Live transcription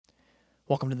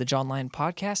Welcome to the John Lyon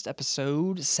Podcast,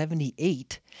 episode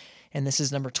 78. And this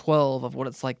is number 12 of What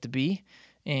It's Like to Be.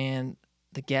 And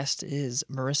the guest is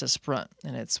Marissa Sprunt,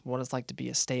 and it's what it's like to be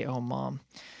a stay-at-home mom.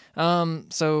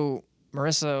 So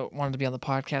Marissa wanted to be on the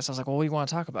podcast. I was like, well, what do you want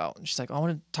to talk about? And she's like, I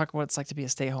want to talk about what it's like to be a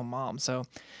stay-at-home mom. So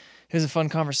it was a fun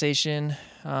conversation.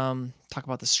 Talk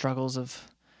about the struggles of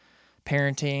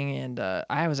parenting. And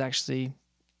I was actually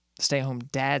stay-at-home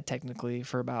dad technically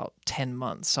for about 10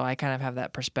 months. So I kind of have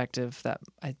that perspective that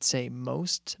I'd say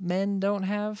most men don't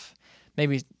have.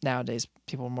 Maybe nowadays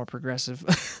people are more progressive.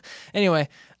 Anyway,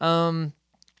 but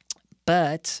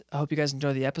I hope you guys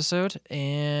enjoy the episode.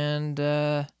 And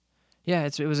it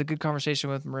was a good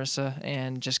conversation with Marissa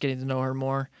and just getting to know her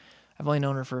more. I've only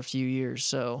known her for a few years,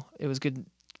 so it was good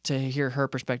to hear her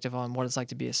perspective on what it's like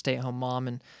to be a stay-at-home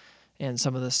mom and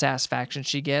some of the satisfaction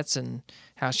she gets and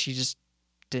how she just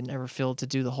didn't ever feel to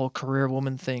do the whole career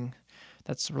woman thing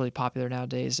that's really popular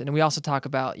nowadays. And we also talk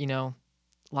about, a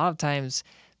lot of times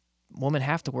women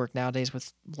have to work nowadays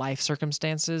with life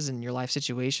circumstances and your life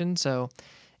situation. So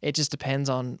it just depends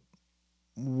on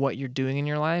what you're doing in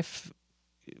your life,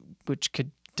 which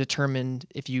could determine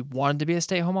if you wanted to be a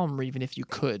stay-at-home mom or even if you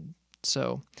could.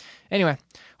 So anyway,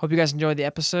 hope you guys enjoyed the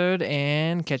episode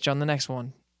and catch you on the next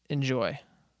one. Enjoy.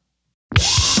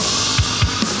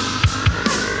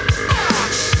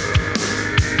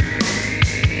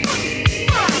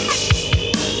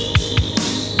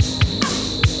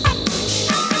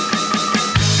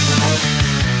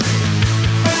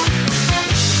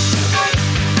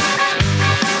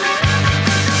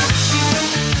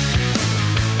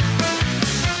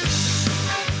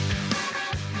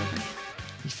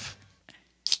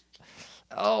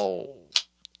 Oh,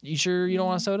 you sure you don't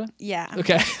want a soda? Yeah.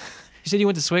 Okay. You said you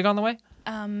went to Swig on the way?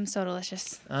 So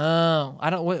delicious. Oh, I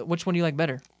don't. Which one do you like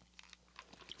better?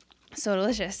 So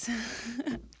delicious.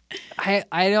 I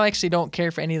actually don't care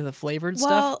for any of the flavored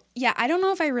stuff. Well, yeah, I don't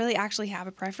know if I really actually have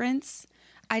a preference.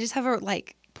 I just have a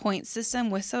point system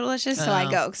with So Delicious, so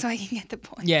I go so I can get the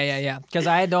points. Yeah. Because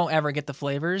I don't ever get the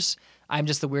flavors. I'm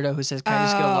just the weirdo who says, "Can I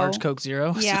just get a large Coke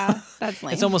Zero?" Yeah, So that's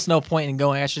lame. it's almost no point in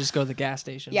going. I should just go to the gas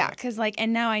station. Yeah, because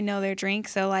and now I know their drink,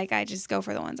 so I just go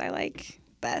for the ones I like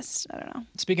best. I don't know.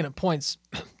 Speaking of points,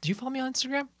 do you follow me on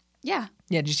Instagram? Yeah.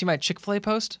 Yeah. Did you see my Chick-fil-A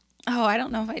post? Oh, I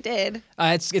don't know if I did.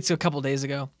 It's a couple days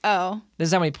ago. Oh. This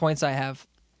is how many points I have.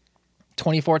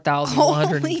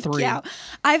 24,103. Holy cow.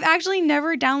 I've actually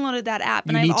never downloaded that app,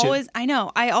 and I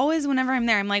always whenever I'm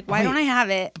there, I'm like, why don't I have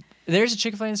it? There's a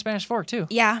Chick-fil-A in Spanish Fork too.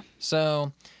 Yeah.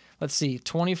 So let's see,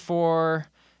 24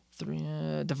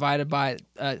 divided by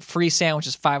free sandwich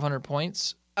is 500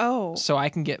 points. Oh. So I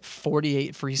can get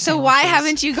 48 free sandwiches. So why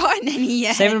haven't you gotten any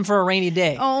yet? Saving them for a rainy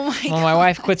day. Oh my god. When my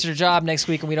wife quits her job next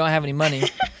week and we don't have any money.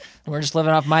 We're just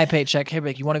living off my paycheck. Hey,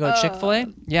 Rick, you want to go to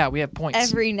Chick-fil-A? Yeah, we have points.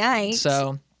 Every night.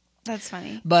 So that's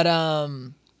funny. But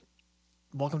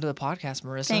welcome to the podcast,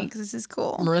 Marissa. Thanks. This is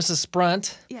cool. Marissa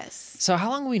Sprunt. Yes. So how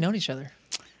long have we known each other?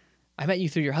 I met you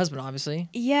through your husband, obviously.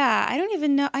 Yeah, I don't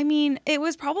even know. I mean, it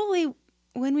was probably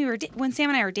when Sam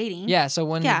and I were dating. Yeah. So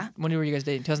when were you guys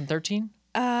dating? 2013?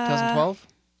 2012?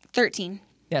 13.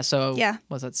 Yeah. So yeah.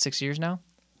 Was that 6 years now?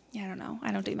 Yeah, I don't know.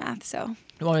 I don't do math, so.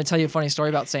 You want me to tell you a funny story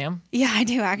about Sam? Yeah, I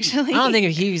do actually. I don't think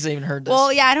he's even heard this.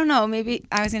 Well, yeah, I don't know. Maybe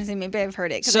I was gonna say maybe I've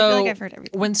heard it because I feel like I've heard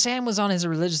everything. When Sam was on his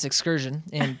religious excursion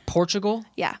in Portugal,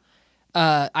 yeah,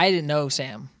 I didn't know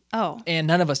Sam. Oh. And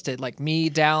none of us did. Like me,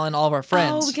 Dallin, all of our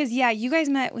friends. Oh, because you guys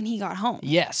met when he got home.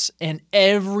 Yes, and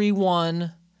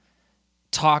everyone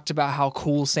talked about how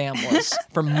cool Sam was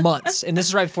for months. And this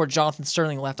is right before Jonathan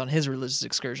Sterling left on his religious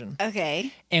excursion.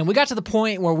 Okay. And we got to the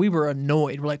point where we were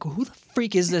annoyed. We're like, who the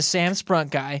freak is this Sam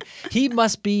Sprunt guy? He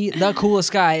must be the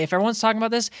coolest guy. If everyone's talking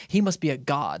about this, he must be a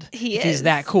god. He's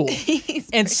that cool.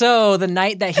 So the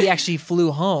night that he actually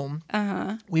flew home,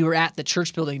 we were at the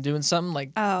church building doing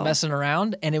something, messing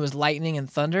around, and it was lightning and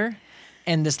thunder.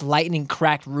 And this lightning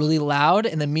cracked really loud,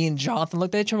 and then me and Jonathan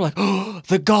looked at each other, we're like, oh,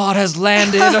 the god has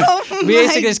landed. We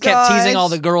basically just kept teasing all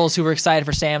the girls who were excited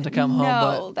for Sam to come home.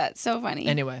 No, that's so funny.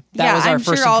 Anyway, that was our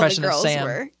first impression of Sam. I'm sure all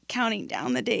the girls were counting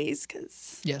down the days.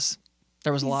 Yes,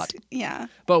 there was a lot. Yeah.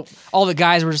 But all the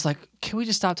guys were just like, can we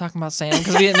just stop talking about Sam?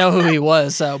 Because we didn't know who he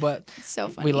was. But it's so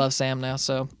funny. We love Sam now.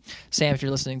 So, Sam, if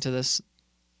you're listening to this,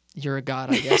 you're a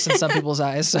god, I guess, in some people's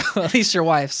eyes. So at least your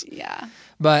wife's. Yeah.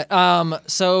 But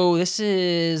so this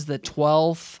is the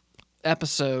 12th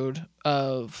episode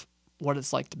of What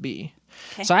It's Like to Be.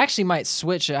 Okay. So I actually might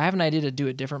switch it. I have an idea to do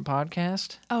a different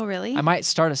podcast. Oh, really? I might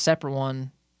start a separate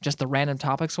one just the random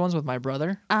topics ones with my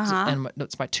brother. And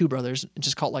it's my two brothers.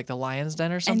 Just call it like the Lion's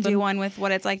Den or something. And do one with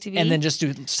what it's like to be. And then just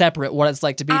do separate what it's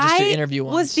like to be, just to interview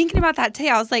ones. I was thinking about that today.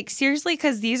 I was like, seriously,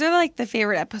 because these are like the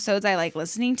favorite episodes I like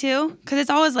listening to, because it's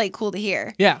always like cool to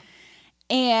hear. Yeah.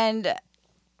 And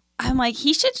I'm like,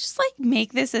 he should just like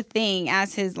make this a thing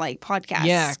as his like podcast.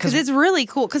 Yeah. Because it's really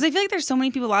cool. Because I feel like there's so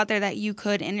many people out there that you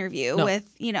could interview with,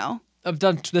 you know. I've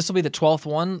done, this will be the 12th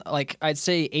one. Like, I'd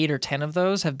say 8 or 10 of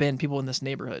those have been people in this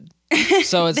neighborhood.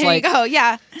 So it's there like, you go,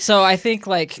 yeah. So I think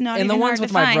like, in the ones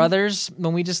with my brothers,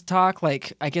 when we just talk,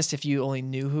 like, I guess if you only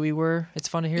knew who we were, it's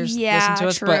fun to hear, listen to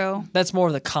us. True. But that's more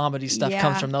of the comedy stuff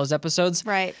comes from those episodes.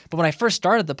 Right. But when I first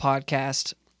started the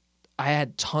podcast, I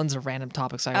had tons of random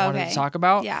topics I wanted to talk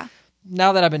about. Yeah.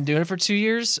 Now that I've been doing it for 2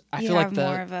 years, I feel like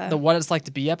the what it's like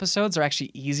to be episodes are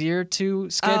actually easier to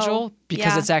schedule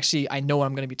because it's actually, I know what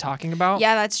I'm going to be talking about.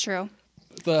 Yeah, that's true.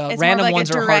 The random more like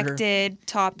ones a are harder. directed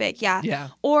topic, yeah. Yeah.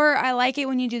 Or I like it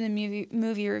when you do the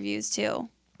movie reviews too.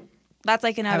 That's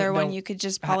like another one you could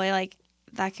just probably like,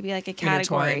 that could be like a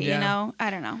category, you know?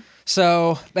 I don't know.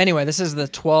 So anyway, this is the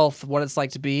 12th What It's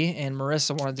Like to Be, and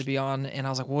Marissa wanted to be on, and I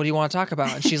was like, what do you want to talk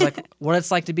about? And she's like, what it's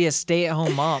like to be a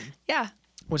stay-at-home mom. Yeah.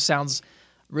 Which sounds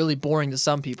really boring to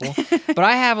some people. But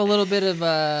I have a little bit of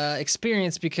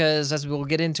experience because, as we'll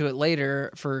get into it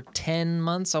later, for 10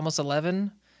 months, almost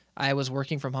 11, I was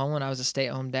working from home when I was a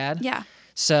stay-at-home dad. Yeah.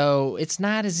 So it's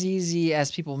not as easy as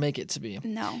people make it to be.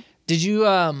 No. Did you,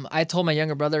 I told my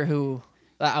younger brother who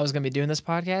I was going to be doing this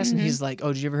podcast, and he's like,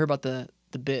 oh, did you ever hear about the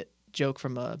bit joke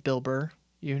from Bill Burr?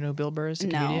 You know who Bill Burr is, the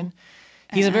comedian?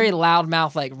 He's a very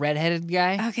loudmouth, like, redheaded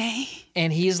guy. Okay.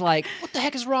 And he's like, what the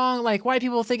heck is wrong? Like, why do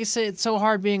people think it's so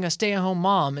hard being a stay-at-home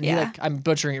mom? And he like, I'm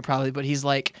butchering it probably, but he's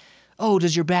like, oh,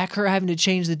 does your back hurt having to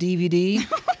change the DVD?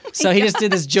 So he just did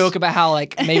this joke about how,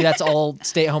 like, maybe that's all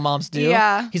stay-at-home moms do.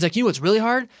 Yeah. He's like, you know what's really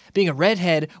hard? Being a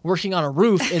redhead working on a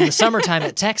roof in the summertime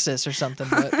at Texas or something.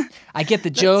 But I get the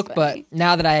joke, but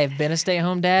now that I have been a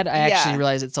stay-at-home dad, I actually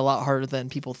realize it's a lot harder than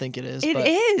people think it is. It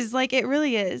is. Like, it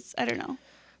really is. I don't know.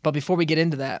 But before we get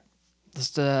into that,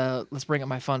 let's bring up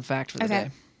my fun fact for the day.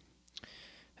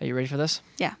 Are you ready for this?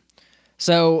 Yeah.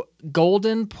 So,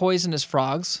 golden poisonous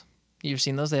frogs, you've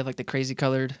seen those? They have like the crazy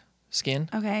colored skin.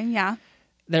 Okay, yeah.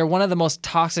 They're one of the most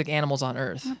toxic animals on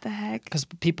Earth. What the heck? Because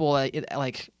people,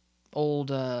 like old,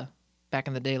 back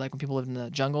in the day, like when people lived in the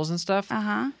jungles and stuff,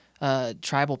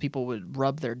 tribal people would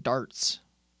rub their darts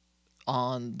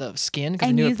on the skin because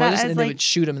they knew it poisonous, and then they would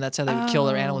shoot them, and that's how they would kill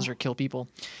their animals or kill people.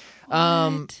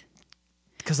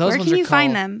 Because those Where ones can you are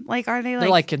find them? Like, are they like? They're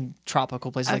like in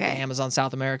tropical places, like the Amazon,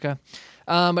 South America.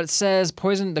 But it says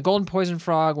the golden poison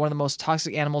frog, one of the most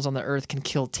toxic animals on the earth, can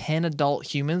kill 10 adult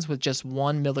humans with just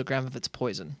 1 milligram of its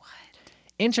poison. What?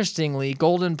 Interestingly,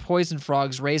 golden poison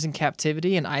frogs raised in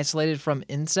captivity and isolated from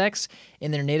insects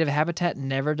in their native habitat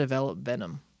never develop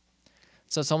venom.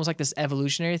 So it's almost like this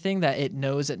evolutionary thing that it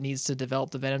knows it needs to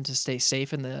develop the venom to stay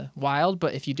safe in the wild,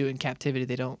 but if you do it in captivity,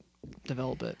 they don't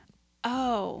develop it.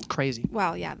 Oh. Crazy.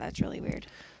 Wow, yeah, that's really weird.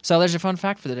 So there's your fun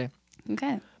fact for the day.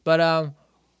 Okay. But,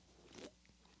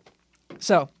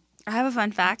 so. I have a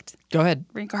fun fact. Go ahead.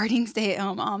 Regarding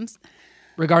stay-at-home moms.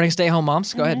 Regarding stay-at-home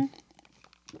moms? Go ahead.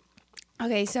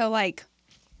 Okay, so, like,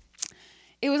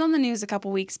 it was on the news a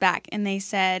couple weeks back, and they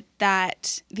said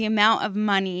that the amount of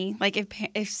money, like,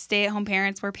 if stay-at-home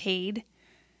parents were paid.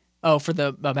 Oh, for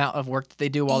the amount of work that they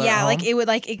do while they're at home? Yeah, like, it would,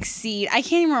 like, exceed. I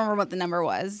can't even remember what the number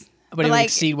was. But it would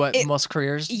exceed what most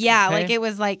careers Yeah, pay? like, it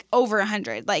was, like, over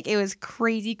 100. Like, it was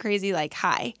crazy, like,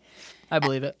 high. I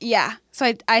believe it. Yeah.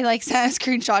 So I like, sent a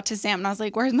screenshot to Sam, and I was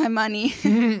like, where's my money?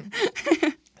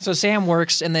 So Sam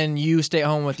works, and then you stay at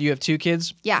home you have 2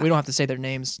 kids? Yeah. We don't have to say their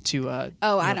names to... I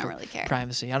don't really care.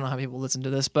 Privacy. I don't know how people listen to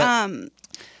this, but...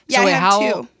 Yeah, so wait, I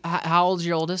have 2. How old's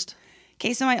your oldest?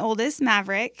 Okay, so my oldest,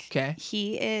 Maverick. Okay.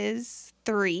 He is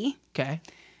 3. Okay.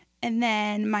 And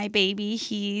then my baby,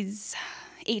 he's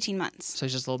 18 months. So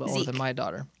he's just a little bit older than my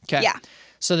daughter. Okay. Yeah.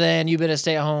 So then you've been a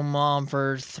stay-at-home mom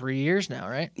for 3 years now,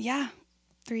 right? Yeah,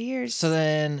 3 years. So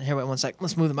then, here, wait 1 sec.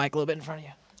 Let's move the mic a little bit in front of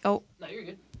you. Oh. No, you're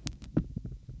good.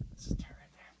 Let's just turn right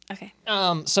there.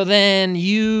 Okay. So then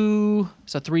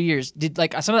so 3 years.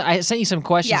 I sent you some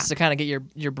questions to kind of get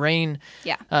your brain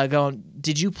going.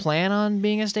 Did you plan on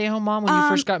being a stay-at-home mom when you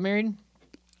first got married?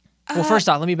 Well, first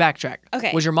off, let me backtrack.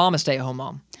 Okay. Was your mom a stay-at-home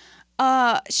mom?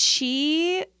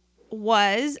 She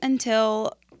was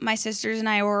until my sisters and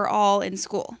I were all in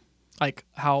school. Like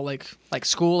how, like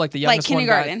school, like the youngest one? Like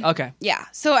kindergarten. Okay. Yeah.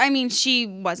 So, I mean, she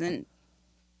wasn't,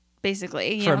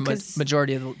 basically. For a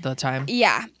majority of the time.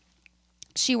 Yeah.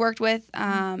 She worked with,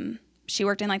 she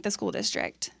worked in, like, the school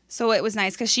district. So it was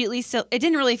nice because she at least still, it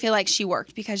didn't really feel like she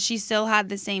worked because she still had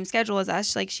the same schedule as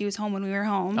us. Like she was home when we were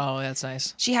home. Oh, that's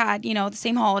nice. She had, you know, the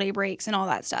same holiday breaks and all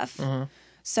that stuff. Mm-hmm.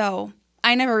 So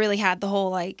I never really had the whole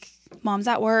like, mom's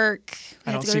at work,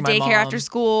 we have to go to daycare after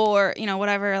school or, you know,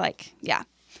 whatever. Like, yeah.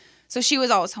 So she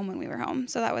was always home when we were home.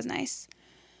 So that was nice.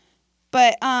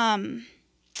 But,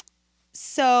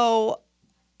 so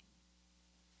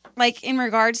like in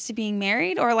regards to being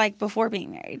married or like before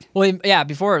being married? Well, yeah,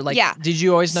 before. Like, yeah. Did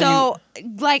you always know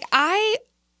like I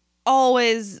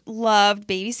always loved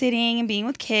babysitting and being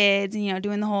with kids and, you know,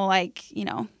 doing the whole like, you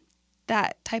know,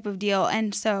 that type of deal.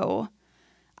 And so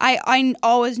I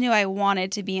always knew I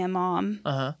wanted to be a mom.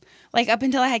 Uh-huh. Like up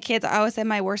until I had kids, I always said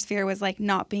my worst fear was like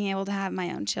not being able to have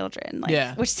my own children. Like,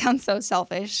 yeah. Which sounds so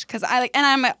selfish because I like, and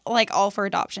I'm like all for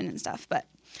adoption and stuff, but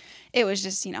it was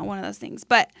just, you know, one of those things.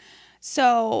 But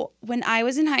so when I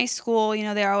was in high school, you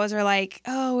know, they always are like,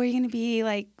 oh, where are you going to be?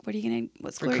 Like, what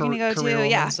school are you going to go to?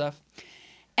 Yeah. And stuff.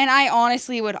 And I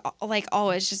honestly would like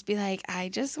always just be like, I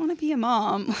just want to be a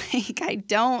mom. Like, I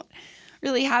don't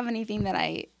really have anything that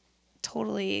I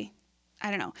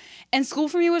don't know. And school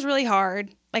for me was really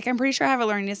hard. Like, I'm pretty sure I have a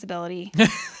learning disability.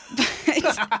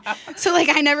 So, like,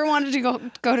 I never wanted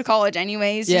to go to college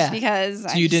anyways, just because.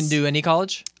 So you didn't do any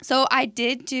college? So I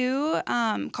did do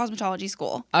cosmetology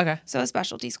school. Okay. So a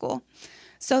specialty school.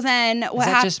 So then what happened? Is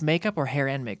that just makeup or hair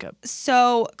and makeup?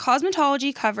 So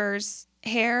cosmetology covers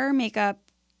hair, makeup,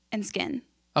 and skin.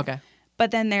 Okay.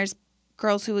 But then there's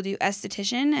girls who will do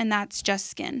esthetician, and that's just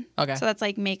skin. Okay. So that's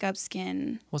like makeup,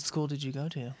 skin. What school did you go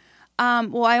to?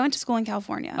 Well, I went to school in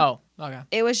California. Oh, okay.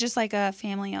 It was just like a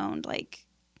family-owned like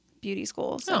beauty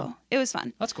school, so it was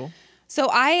fun. That's cool. So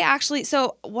I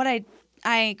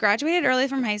graduated early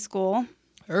from high school.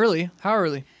 Early? How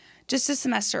early? Just a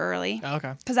semester early. Oh,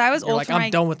 okay. Because I was old. Like, I'm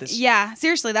done with this. Yeah,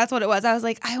 seriously, that's what it was. I was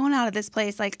like, I want out of this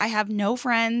place. Like, I have no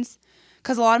friends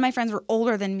because a lot of my friends were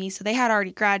older than me, so they had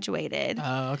already graduated.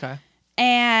 Oh, okay.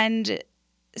 And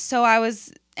so I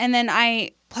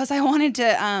wanted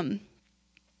to,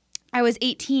 I was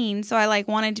 18, so I like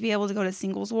wanted to be able to go to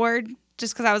singles ward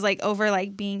just because I was like over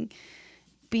like being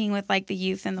with like the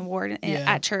youth in the ward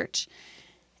at church.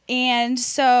 And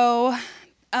so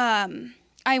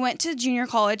I went to junior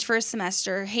college for a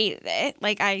semester, hated it.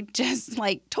 Like I just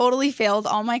like totally failed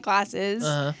all my classes.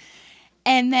 Uh-huh.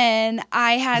 And then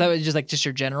I had... Is that just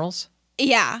your generals?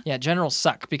 Yeah. Yeah, generals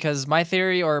suck because my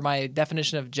theory or my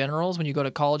definition of generals when you go to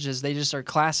college is they just are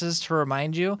classes to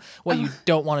remind you what you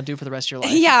don't want to do for the rest of your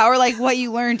life. Yeah, or like what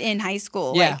you learned in high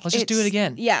school. Yeah, let's just do it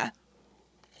again. Yeah.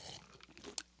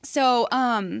 So,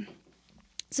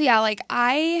 yeah, like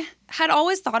I had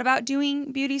always thought about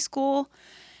doing beauty school.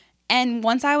 And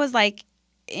once I was like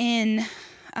in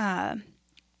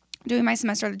doing my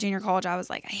semester at the junior college, I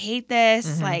was like, I hate this.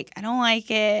 Mm-hmm. Like, I don't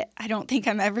like it. I don't think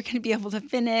I'm ever going to be able to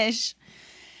finish.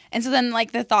 And so then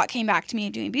like the thought came back to me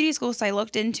of doing beauty school. So I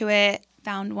looked into it,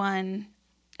 found one,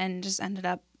 and just ended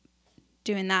up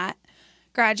doing that.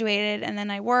 Graduated, and then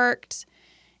I worked.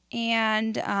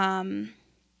 And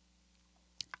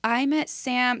I met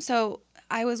Sam. So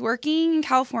I was working in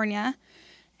California,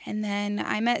 and then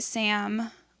I met Sam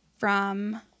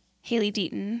from Haley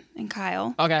Deaton and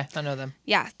Kyle. Okay, I know them.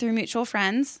 Yeah, through mutual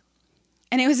friends.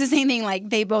 And it was the same thing, like,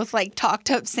 they both, like,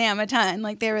 talked up Sam a ton.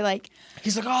 Like, they were like...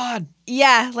 He's a god!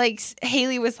 Yeah, like,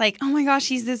 Haley was like, oh my gosh,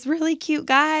 he's this really cute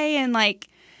guy, and, like,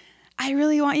 I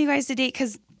really want you guys to date,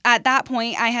 because at that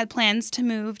point, I had plans to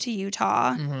move to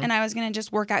Utah, and I was going to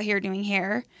just work out here doing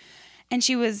hair. And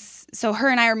so her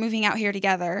and I were moving out here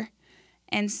together.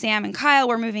 And Sam and Kyle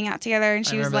were moving out together, and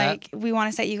she was like, we want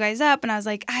to set you guys up. And I was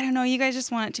like, I don't know, you guys just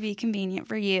want it to be convenient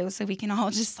for you so we can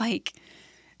all just, like,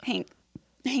 hang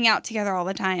out together all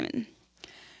the time. And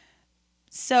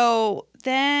so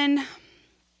then,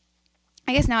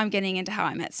 I guess now I'm getting into how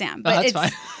I met Sam. But that's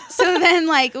fine. So then,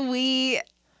 like,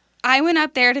 I went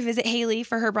up there to visit Haley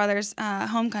for her brother's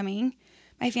homecoming.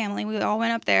 My family, we all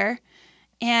went up there.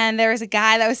 And there was a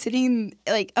guy that was sitting,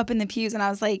 like, up in the pews, and I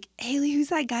was like, Haley, who's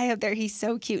that guy up there? He's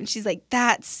so cute. And she's like,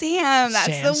 that's Sam. That's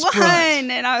Sam the Sprott.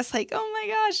 One. And I was like, oh, my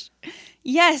gosh.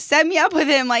 Yes, set me up with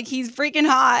him. Like, he's freaking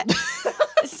hot.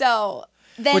 So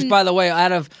then... Which, by the way,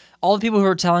 out of all the people who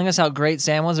were telling us how great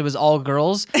Sam was, it was all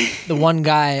girls. The one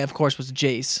guy, of course, was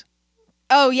Jace.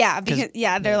 Oh, yeah. Because,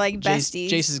 they're, like, besties.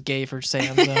 Jace is gay for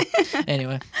Sam, so...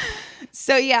 Anyway.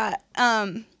 So, yeah.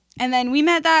 And then we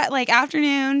met that, like,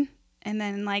 afternoon... And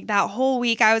then, like, that whole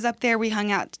week I was up there, we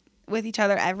hung out with each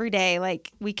other every day.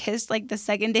 Like, we kissed, like, the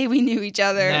second day we knew each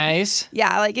other. Nice.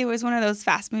 Yeah, like, it was one of those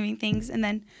fast-moving things. And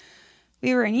then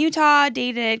we were in Utah,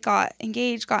 dated, got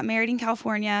engaged, got married in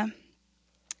California.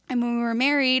 And when we were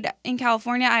married in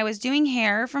California, I was doing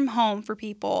hair from home for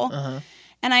people. Uh-huh.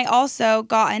 And I also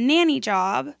got a nanny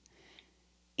job.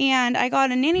 And I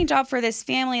got a nanny job for this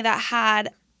family that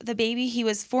had the baby. He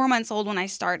was 4 months old when I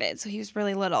started, so he was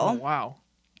really little. Oh, wow.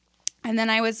 And then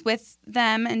I was with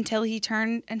them until he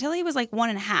was like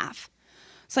 1.5.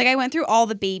 So like I went through all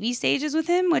the baby stages with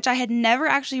him, which I had never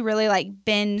actually really like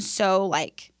been so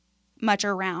like much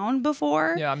around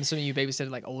before. Yeah, I'm assuming you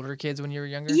babysitted like older kids when you were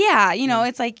younger. Yeah,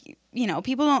 it's like,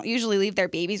 people don't usually leave their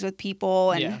babies with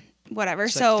people and whatever.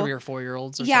 Just so like 3 or 4 year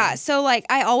olds or yeah, something. so like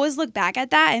I always look back at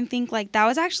that and think like that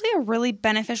was actually a really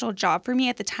beneficial job for me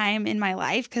at the time in my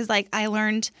life, because like I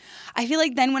feel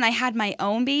like then when I had my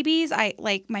own babies, I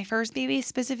like my first baby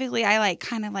specifically, I like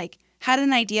kind of like had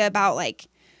an idea about like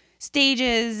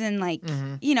stages and like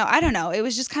I don't know, it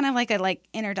was just kind of like a like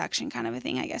introduction kind of a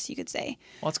thing, I guess you could say.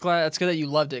 Well, it's good that you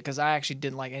loved it, because I actually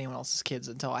didn't like anyone else's kids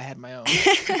until I had my own.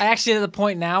 I actually at the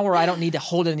point now where I don't need to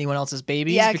hold anyone else's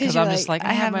babies, because I'm just like,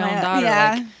 I have my own daughter.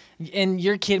 Yeah. Like, and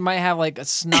your kid might have like a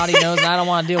snotty nose and I don't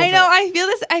want to deal with it. I know,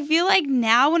 I feel like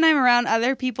now when I'm around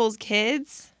other people's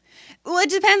kids, well, it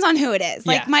depends on who it is.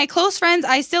 Like my close friends,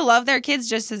 I still love their kids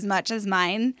just as much as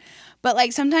mine. But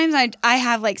like sometimes I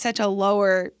have like such a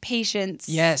lower patience.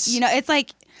 Yes. It's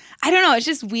like, I don't know. It's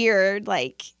just weird.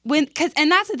 Like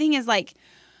and that's the thing is like,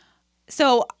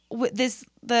 so the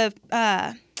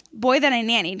boy that I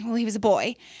nannied, well, he was a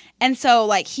boy. And so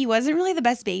like, he wasn't really the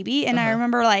best baby. And I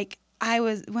remember like,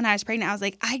 when I was pregnant, I was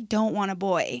like, I don't want a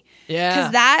boy. Yeah.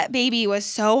 Because that baby was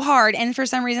so hard. And for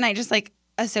some reason, I just like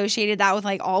associated that with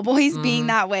like all boys being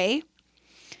that way.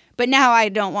 But now I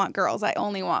don't want girls. I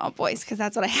only want boys because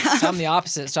that's what I have. So I'm the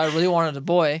opposite. So I really wanted a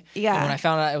boy. Yeah. And when I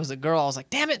found out it was a girl, I was like,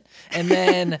 damn it. And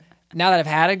then now that I've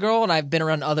had a girl and I've been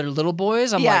around other little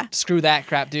boys, I'm like, screw that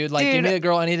crap, dude. Like, give me a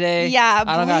girl any day. Yeah,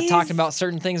 I don't got to talk about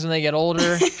certain things when they get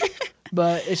older.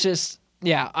 But it's just,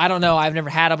 I don't know. I've never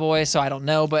had a boy, so I don't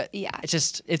know. But it's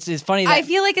just, it's funny that I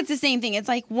feel like it's the same thing. It's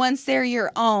like once they're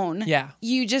your own,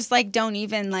 you just like don't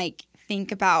even like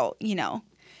think about,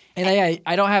 And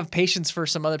I don't have patience for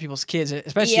some other people's kids,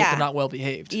 especially if they're not well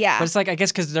behaved. Yeah. But it's like, I guess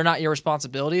because they're not your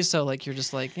responsibility, so like you're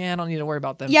just like, I don't need to worry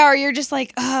about them. Yeah, or you're just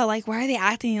like, oh, like why are they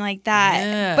acting like that?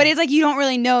 Yeah. But it's like you don't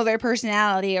really know their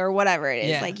personality or whatever it is.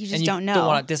 Yeah. Like you just don't know. You don't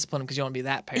want to discipline them because you want to be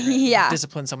that parent.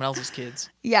 Discipline someone else's kids.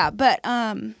 Yeah, but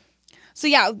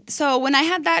so when I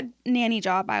had that nanny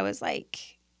job, I was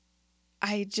like,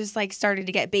 I just like started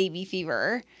to get baby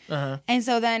fever. And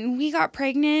so then we got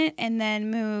pregnant and then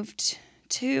moved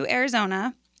to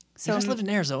Arizona. So you guys lived in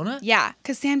Arizona? Yeah,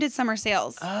 because Sam did summer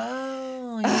sales.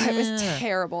 Oh, yeah. It was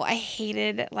terrible. I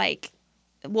hated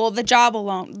the job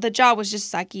alone. The job was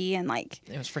just sucky and like.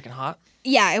 It was freaking hot.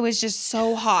 Yeah, it was just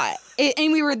so hot.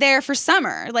 And we were there for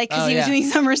summer, like because he was doing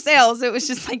summer sales. It was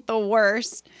just like the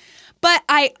worst. But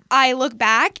I look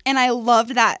back and I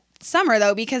loved that summer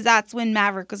though, because that's when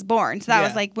Maverick was born. So that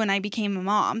was like when I became a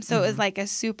mom. So it was like a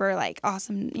super like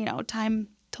awesome, time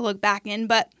to look back in.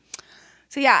 But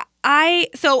so yeah,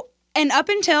 and up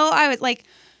until I was like,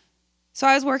 so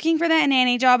I was working for that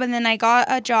nanny job, and then I got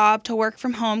a job to work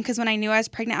from home because when I knew I was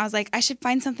pregnant, I was like, I should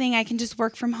find something I can just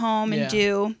work from home and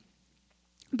do.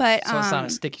 But so it's not a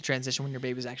sticky transition when your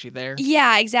baby's actually there.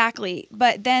 Yeah, exactly.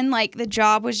 But then like the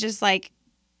job was just like,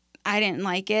 I didn't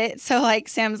like it. So like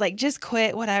Sam's like, just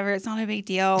quit, whatever. It's not a big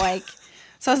deal. Like,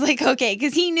 so I was like, okay,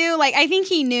 because he knew, like, I think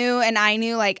he knew, and I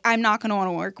knew, like, I'm not gonna want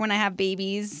to work when I have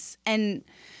babies,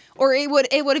 or it would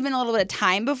have been a little bit of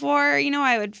time before,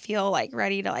 I would feel like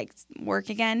ready to like work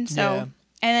again. So, and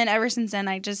then ever since then,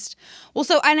 I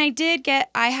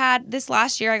had this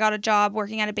last year, I got a job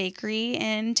working at a bakery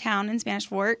in town in Spanish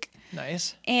Fork.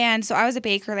 Nice. And so I was a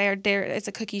baker there. It's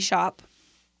a cookie shop.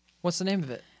 What's the name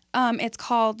of it? It's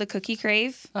called the Cookie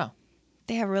Crave. Oh.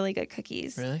 They have really good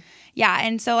cookies. Really? Yeah,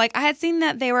 and so like I had seen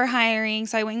that they were hiring,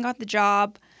 so I went and got the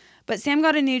job. But Sam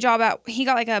got a new job he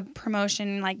got like a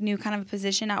promotion, like new kind of a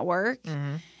position at work.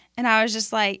 Mm-hmm. And I was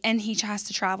just like, and he has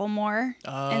to travel more.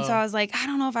 Oh. And so I was like, I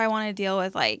don't know if I want to deal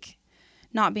with like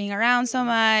not being around so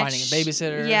much. Finding a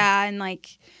babysitter. Yeah, and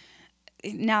like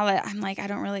now that I'm like, I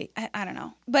don't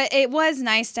know. But it was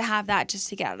nice to have that just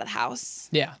to get out of the house.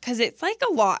 Yeah. Because it's like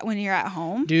a lot when you're at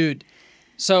home. Dude.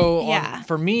 So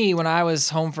for me, when I was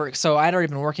home so I'd already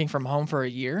been working from home for a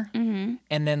year. Mm-hmm.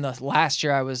 And then the last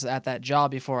year I was at that job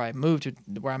before I moved to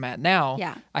where I'm at now.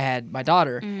 Yeah. I had my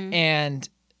daughter. Mm-hmm. And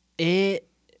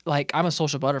I'm a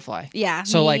social butterfly. Yeah.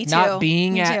 So like too. Not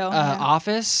being at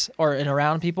office or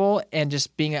around people and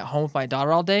just being at home with my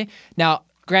daughter all day. Now,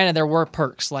 granted, there were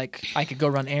perks. Like I could go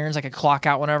run errands. I could clock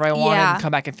out whenever I wanted and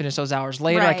come back and finish those hours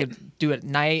later. Right. I could do it at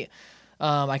night.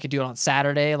 I could do it on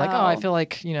Saturday. Like, I feel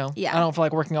like, I don't feel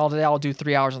like working all day. I'll do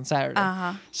 3 hours on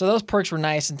Saturday. So those perks were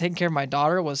nice. And taking care of my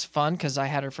daughter was fun because I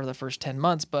had her for the first 10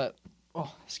 months. But,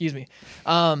 excuse me.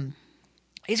 I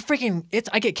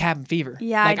get cabin fever.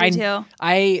 Yeah, like, I do too.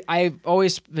 I've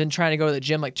always been trying to go to the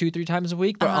gym like 2-3 times a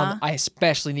week, but I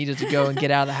especially needed to go and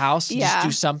get out of the house and just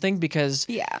do something because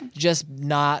just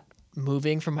not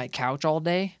moving from my couch all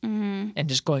day and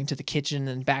just going to the kitchen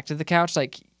and back to the couch,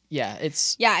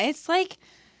 it's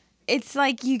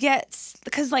like you get,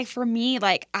 because like for me,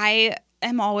 like I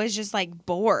am always just like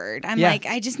bored. I'm like,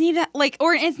 I just need to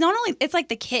or it's not only, it's like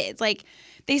the kids, like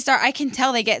I can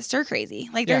tell they get stir crazy.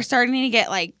 Like they're starting to get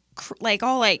like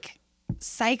all like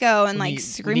psycho and like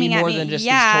screaming at me.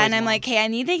 And I'm like, hey,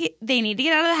 they need to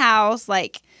get out of the house.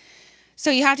 Like,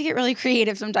 so you have to get really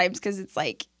creative sometimes because it's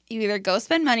like you either go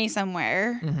spend money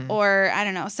somewhere or I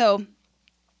don't know. So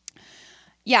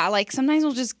yeah, like sometimes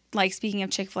we'll just like, speaking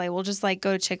of Chick-fil-A, we'll just like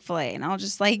go to Chick-fil-A and I'll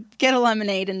just like get a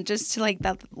lemonade and just to like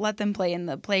let them play in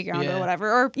the playground or whatever.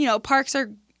 Or, parks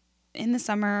are in the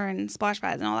summer and splash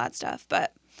pads and all that stuff.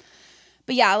 But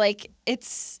yeah, like it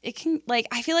can, like,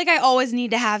 I feel like I always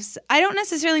need to have, I don't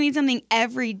necessarily need something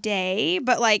every day,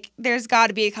 but like there's got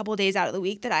to be a couple of days out of the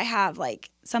week that I have like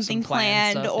something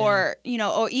planned stuff, or,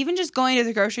 or even just going to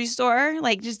the grocery store,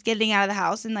 like just getting out of the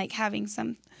house and like having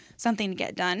something to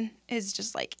get done is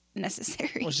just like necessary.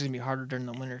 Well, it's just gonna be harder during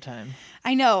the winter time.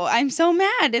 I know. I'm so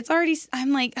mad.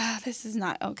 I'm like, this is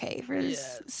not okay for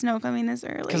this snow coming this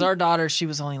early. Because our daughter, she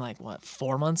was only like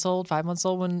 5 months old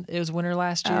when it was winter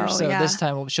last year. So this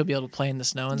time she'll be able to play in the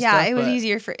snow and stuff. Yeah, it was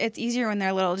it's easier when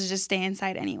they're little to just stay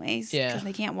inside anyways. Yeah. Because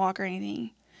they can't walk or anything.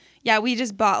 Yeah, we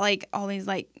just bought like all these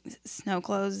like snow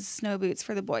clothes, snow boots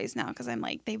for the boys now because I'm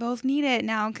like, they both need it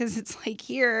now because it's like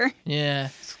here. Yeah,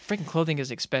 freaking clothing is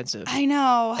expensive. I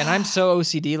know. And I'm so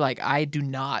OCD, like I do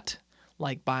not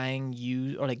like buying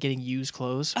used or like getting used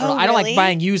clothes. Oh, I don't like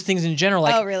buying used things in general.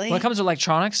 Like, really? When it comes to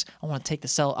electronics, I want to take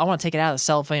it out of the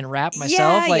cellophane wrap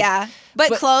myself.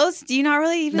 But clothes, do you not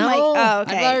really even like? Oh,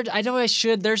 okay. I know I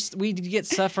should. We get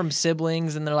stuff from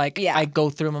siblings, and they're like, I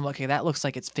go through them. I'm like, okay, that looks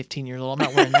like it's 15 years old. I'm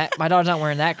not wearing that. My daughter's not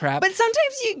wearing that crap. But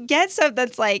sometimes you get stuff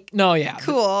that's like,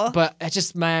 cool. But I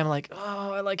just, I'm like,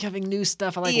 I like having new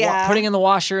stuff. I like putting in the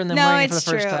washer and then wearing it for the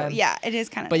first time. Yeah, it is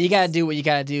kind of. But you gotta do what you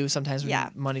gotta do sometimes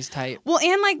when money's tight. Well,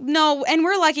 and like and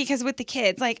we're lucky because with the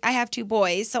kids, like I have 2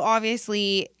 boys, so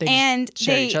obviously they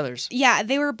share each other's. Yeah,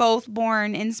 they were both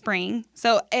born in spring,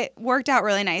 so it worked out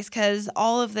really nice because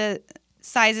all of the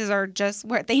sizes are just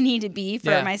where they need to be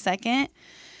for my second.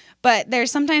 But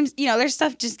there's sometimes, there's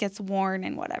stuff just gets worn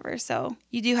and whatever, so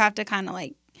you do have to kind of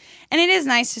like, and it is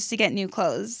nice just to get new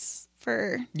clothes.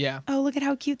 Oh, look at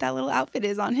how cute that little outfit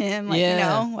is on him.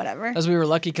 Like, whatever. As we were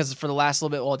lucky because for the last little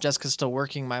bit while Jessica's still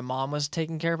working, my mom was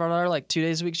taking care of our daughter like 2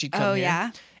 days a week. She'd come here. Yeah.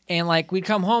 And like we'd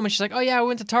come home and she's like, I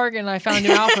went to Target and I found a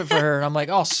new outfit for her. And I'm like,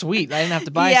 oh, sweet. I didn't have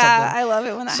to buy something. Yeah, I love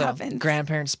it when that happens.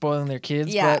 Grandparents spoiling their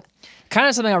kids. Yeah. But kind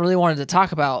of something I really wanted to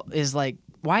talk about is like,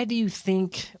 why do you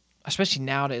think, especially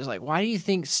nowadays, like why do you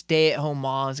think stay-at-home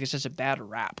moms get such a bad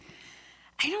rap?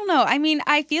 I don't know. I mean,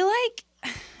 I feel like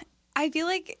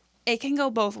it can go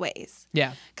both ways.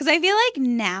 Yeah. Because I feel like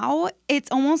now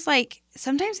it's almost like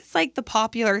sometimes it's like the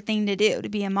popular thing to do to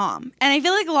be a mom. And I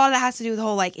feel like a lot of that has to do with the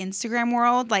whole like Instagram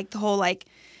world, like the whole like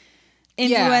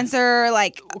influencer,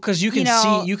 like. Because you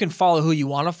can follow who you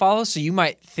want to follow. So you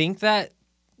might think that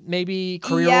maybe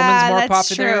career woman's more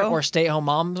popular or stay-at-home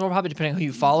mom's more popular depending on who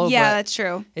you follow. Yeah, that's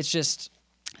true. It just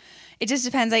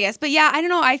depends, I guess. But yeah, I don't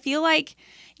know. I feel like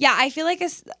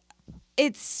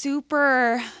it's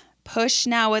super push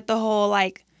now with the whole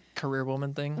like career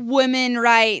woman thing, women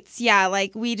rights,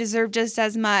 like we deserve just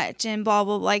as much and blah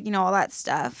blah blah, like all that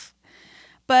stuff.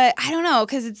 But I don't know,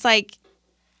 because it's like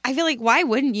I feel like why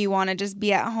wouldn't you want to just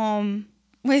be at home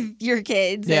with your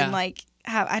kids and like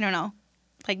have, I don't know,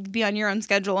 like be on your own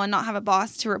schedule and not have a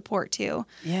boss to report to.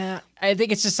 Yeah, I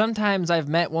think it's just sometimes I've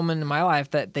met women in my life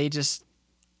that they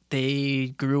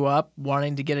grew up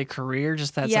wanting to get a career,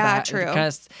 just that's true.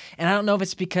 And I don't know if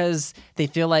it's because they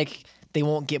feel like they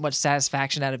won't get much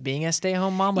satisfaction out of being a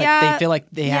stay-at-home mom. Like they feel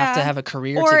like they have to have a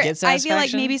career to get satisfaction. I feel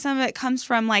like maybe some of it comes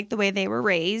from like the way they were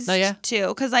raised too.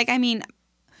 Because like, I mean,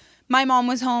 my mom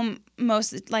was home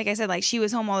like I said, like she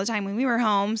was home all the time when we were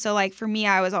home. So like for me,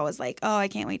 I was always like, I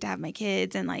can't wait to have my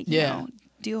kids and like, you know,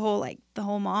 do the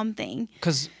whole mom thing.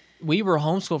 Because we were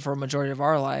homeschooled for a majority of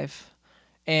our life.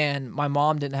 And my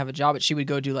mom didn't have a job, but she would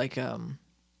go do like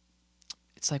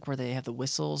it's like where they have the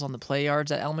whistles on the play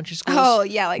yards at elementary schools. Oh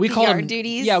yeah, like we call yard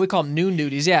duties. Yeah, we call them noon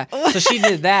duties. Yeah, so she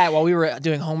did that while we were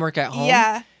doing homework at home.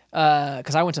 Yeah,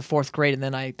 because I went to 4th grade and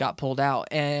then I got pulled out.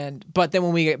 But then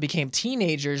when we became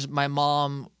teenagers, my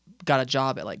mom got a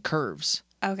job at like Curves.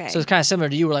 Okay. So it's kind of similar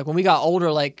to you. Where like when we got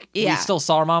older, like we still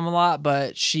saw our mom a lot,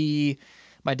 but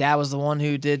my dad was the one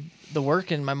who did the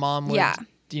work, and my mom would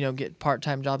get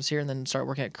part-time jobs here and then start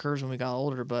working at Curves when we got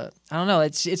older. But I don't know.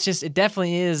 It's just it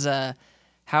definitely is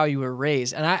how you were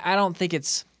raised, and I don't think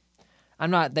it's. I'm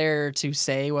not there to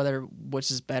say which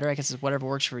is better. I guess it's whatever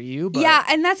works for you. But yeah,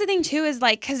 and that's the thing too is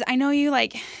like because I know you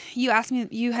asked me,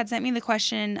 you had sent me the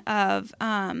question of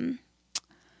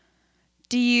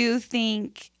do you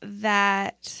think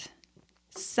that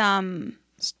some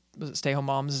stay-home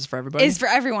moms is for everybody? Is for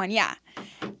everyone, yeah.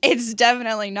 It's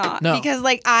definitely not. No. Because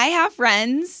like I have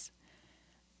friends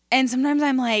and sometimes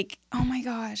I'm like, oh my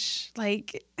gosh,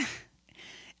 like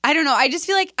I don't know. I just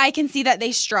feel like I can see that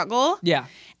they struggle. Yeah.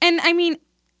 And I mean,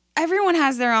 everyone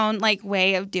has their own like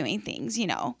way of doing things,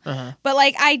 Uh-huh. But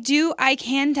like I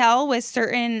can tell with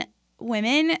certain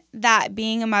women that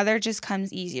being a mother just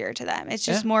comes easier to them. It's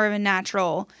just more of a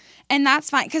natural, and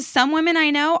that's fine. Because some women I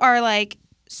know are like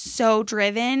so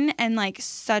driven and like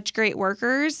such great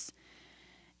workers,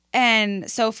 and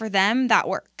so for them that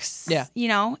works. Yeah.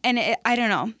 And I don't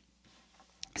know.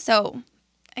 So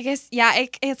I guess,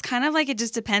 it's kind of like it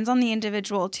just depends on the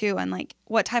individual too, and like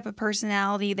what type of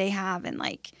personality they have, and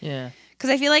like, because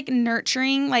I feel like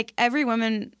nurturing, like every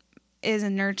woman is a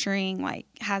nurturing, like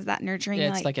has that nurturing,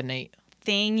 it's like innate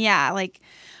thing, like,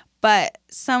 but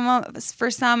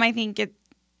for some, I think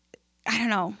I don't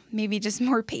know, maybe just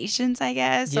more patience, I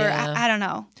guess, or I don't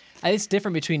know. It's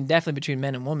different definitely between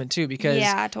men and women too, because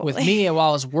totally. with me, while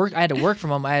I was I had to work from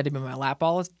home. I had to be on my laptop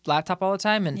all the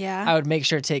time, and I would make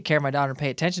sure to take care of my daughter and pay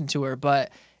attention to her.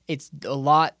 But it's a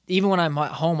lot. Even when I'm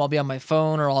at home, I'll be on my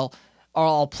phone, or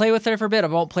I'll play with her for a bit. I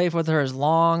won't play with her as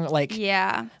long. Like,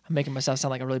 I'm making myself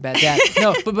sound like a really bad dad.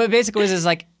 No, but basically, it's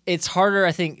like it's harder,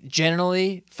 I think,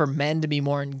 generally for men to be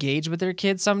more engaged with their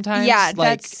kids sometimes. Yeah,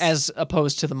 like as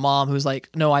opposed to the mom who's like,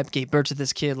 no, I gave birth to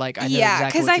this kid. Like, I know exactly what to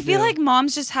do. because I feel like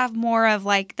moms just have more of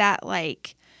like that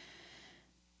like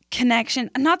connection.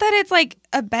 Not that it's like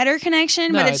a better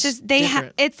connection, but it's just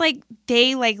it's like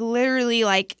they like literally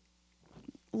like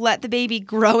let the baby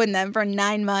grow in them for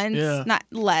 9 months. Yeah. Not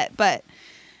let, but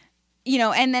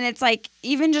and then it's like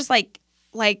even just like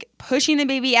pushing the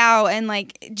baby out, and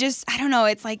like just I don't know,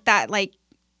 it's like that like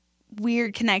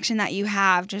weird connection that you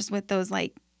have just with those,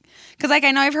 like, because like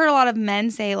I know I've heard a lot of men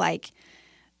say like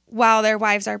while their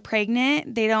wives are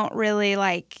pregnant, they don't really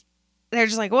like, they're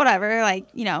just like whatever, like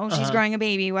she's growing a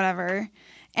baby, whatever.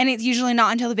 And it's usually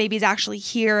not until the baby's actually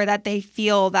here that they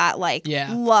feel that like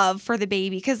love for the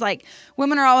baby. Because like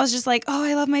women are always just like, oh,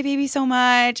 I love my baby so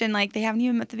much. And like they haven't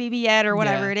even met the baby yet or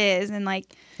whatever it is. And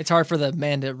like it's hard for the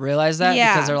man to realize that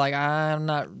because they're like, I'm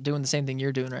not doing the same thing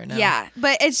you're doing right now. Yeah.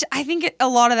 But I think a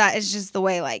lot of that is just the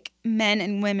way like men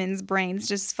and women's brains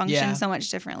just function so much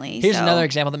differently. Here's another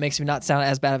example that makes me not sound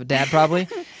as bad of a dad probably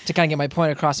to kind of get my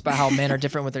point across about how men are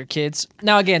different with their kids.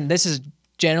 Now, again, this is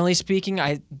generally speaking,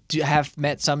 I have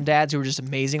met some dads who are just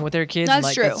amazing with their kids. That's and,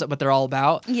 like, true. That's what they're all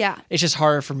about. Yeah. It's just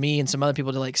harder for me and some other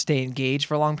people to like stay engaged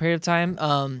for a long period of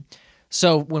time.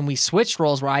 So when we switched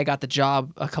roles, where I got the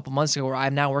job a couple months ago, where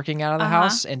I'm now working out of the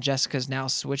house and Jessica's now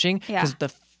switching, because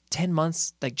the 10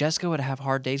 months, like Jessica would have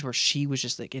hard days where she was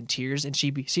just like in tears, and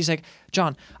she's like,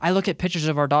 John, I look at pictures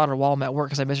of our daughter while I'm at work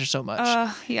because I miss her so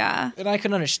much. Yeah. And I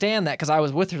couldn't understand that because I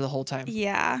was with her the whole time.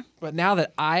 Yeah. But now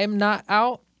that I'm not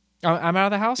out, I'm out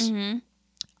of the house. Mm-hmm.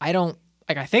 I don't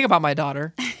like. I think about my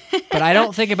daughter, but I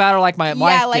don't think about her like my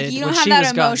wife like did you don't when have she that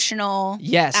was gone. emotional.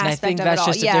 Yes, and I think that's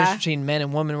just the difference between men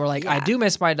and women. Where like I do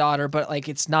miss my daughter, but like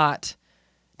it's not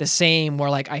the same.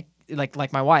 Where like I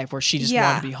like my wife, where she just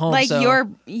wanted to be home. Like so.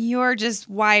 you're just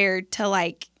wired to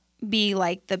like be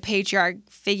like the patriarch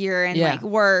figure and like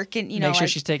work and make sure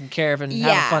she's taken care of and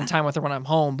have a fun time with her when I'm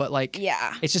home. But like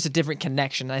it's just a different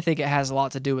connection. I think it has a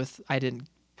lot to do with I didn't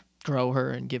grow her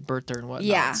and give birth to her and whatnot.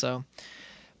 Yeah. So,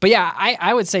 but yeah,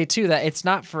 I would say too that it's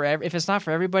not for if it's not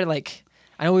for everybody. Like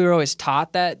I know we were always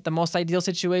taught that the most ideal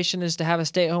situation is to have a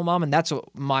stay-at-home mom, and that's what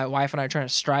my wife and I are trying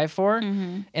to strive for.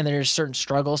 Mm-hmm. And there's certain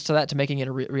struggles to that to making it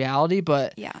a reality.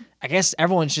 But I guess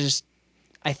everyone should just.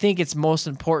 I think it's most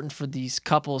important for these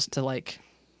couples to like.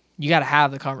 You got to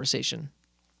have the conversation.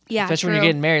 Yeah, especially when you're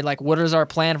getting married. Like, what is our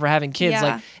plan for having kids? Yeah.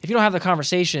 Like, if you don't have the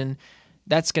conversation,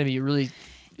 that's going to be really.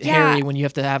 Hairy when you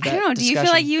have to have that. I don't know. Discussion. Do you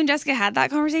feel like you and Jessica had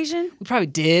that conversation? We probably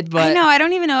did, but I know. I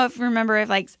don't even know if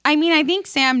like. I mean, I think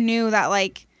Sam knew that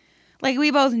like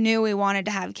we both knew we wanted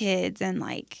to have kids, and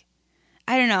like,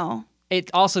 I don't know. it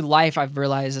also life I've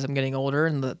realized as I'm getting older,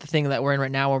 and the thing that we're in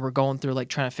right now where we're going through like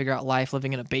trying to figure out life,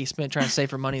 living in a basement, trying to save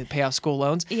for money to pay off school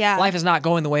loans. Yeah. Life is not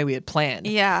going the way we had planned.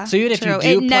 Yeah. So even if true. you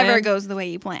do it never plan, goes the way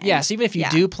you plan. yeah, so even if you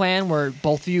do plan where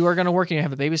both of you are going to work and you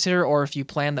have a babysitter, or if you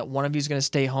plan that one of you is going to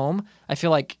stay home, I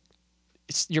feel like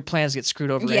your plans get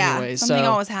screwed over anyway. Something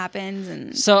always happens.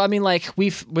 And so, I mean, like,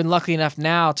 we've been lucky enough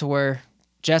now to where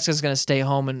Jessica's going to stay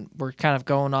home, and we're kind of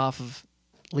going off of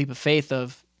leap of faith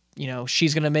of, you know,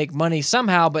 she's going to make money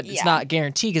somehow, but it's not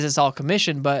guaranteed because it's all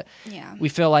commission. But we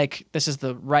feel like this is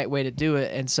the right way to do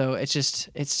it. And so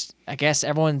it's, I guess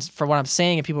everyone's, for what I'm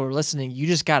saying, and people are listening, you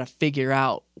just got to figure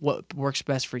out what works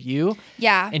best for you.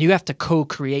 Yeah. And you have to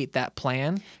co-create that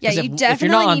plan. Yeah, you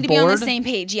definitely need to be on the same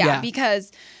page. Yeah.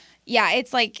 Because,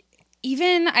 it's like,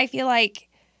 even I feel like,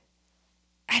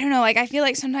 I don't know, like, I feel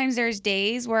like sometimes there's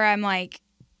days where I'm like,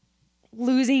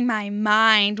 losing my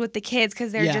mind with the kids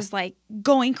because they're just like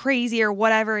going crazy or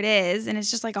whatever it is, and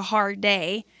it's just like a hard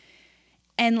day.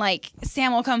 And like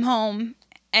Sam will come home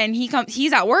and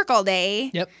he's at work all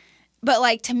day. Yep. But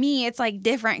like to me it's like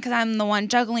different because I'm the one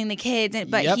juggling the kids,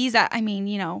 but he's at, I mean,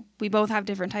 you know, we both have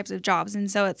different types of jobs, and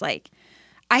so it's like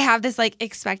I have this like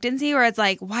expectancy where it's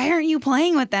like, why aren't you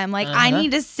playing with them? Like I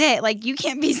need to sit. Like you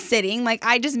can't be sitting. Like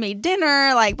I just made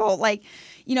dinner. Like, but like,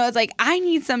 you know, it's like I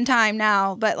need some time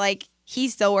now, but like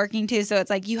he's still working too. So it's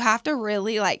like you have to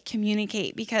really like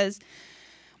communicate because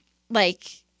like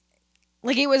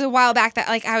it was a while back that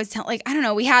like I was telling, like, I don't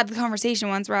know, we had the conversation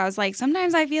once where I was like,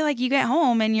 sometimes I feel like you get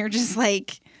home and you're just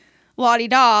like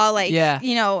la-di-da, like,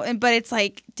 you know, but it's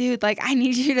like, dude, like I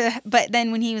need you to, but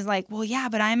then when he was like, well, yeah,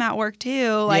 but I'm at work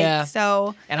too. Like,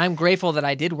 so. And I'm grateful that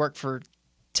I did work for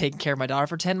taking care of my daughter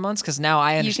for 10 months because now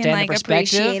I understand you can, like, the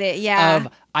perspective appreciate it, of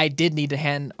I did need to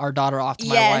hand our daughter off to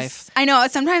my wife. I know.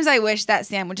 Sometimes I wish that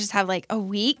Sam would just have like a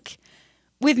week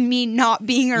with me not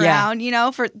being around, you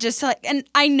know, for just to like, and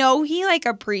I know he like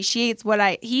appreciates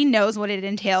he knows what it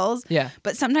entails. Yeah.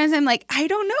 But sometimes I'm like, I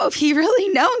don't know if he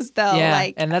really knows though. Yeah.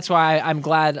 Like, and that's why I'm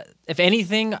glad, if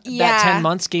anything, that 10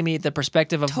 months gave me the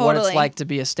perspective of what it's like to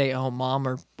be a stay-at-home mom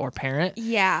or parent.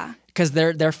 Yeah. Because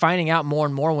they're finding out more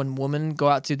and more when women go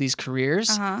out to these careers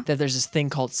that there's this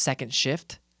thing called second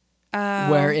shift.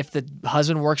 Where if the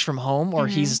husband works from home or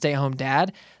he's a stay-at-home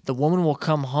dad, the woman will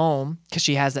come home because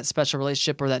she has that special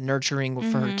relationship or that nurturing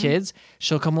for her kids.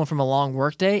 She'll come home from a long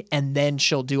work day, and then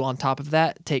she'll do on top of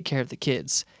that, take care of the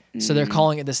kids. So they're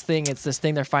calling it this thing. It's this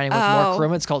thing they're finding with more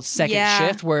crewmen. It's called second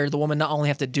shift, where the woman not only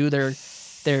have to do their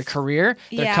career,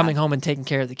 they're coming home and taking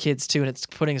care of the kids too, and it's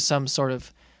putting some sort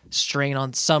of strain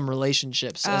on some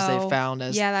relationships as they found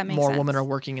as that makes more sense. women are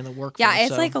working in the workforce. Yeah,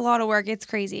 it's like a lot of work. It's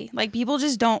crazy. Like people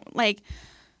just don't like,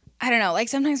 I don't know. Like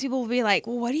sometimes people will be like,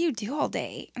 well, what do you do all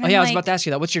day? And I was about to ask you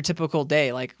that. What's your typical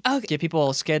day? Like give people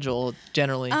a schedule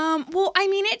generally. Well, I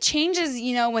mean, it changes,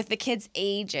 you know, with the kids'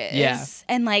 ages. Yeah.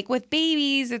 And like with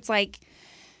babies, it's like,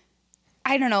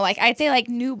 I don't know, like I'd say like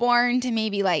newborn to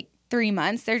maybe like 3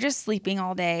 months, they're just sleeping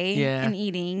all day and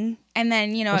eating. And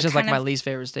then, you know, which is like my least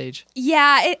favorite stage.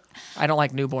 Yeah. I don't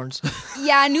like newborns.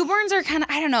 Yeah. Newborns are kind of,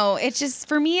 I don't know. It's just,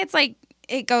 for me, it's like,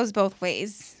 it goes both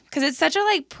ways. Because it's such a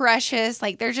like precious,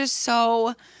 like they're just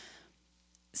so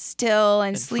still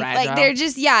and sleep. Fragile. Like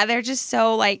they're just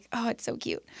so like, oh, it's so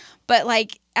cute. But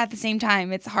like at the same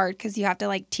time, it's hard because you have to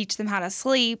like teach them how to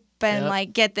sleep and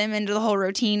like get them into the whole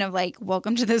routine of like,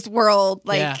 welcome to this world.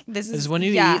 Like this is when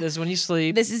you eat, this is when you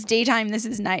sleep. This is daytime. This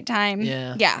is nighttime.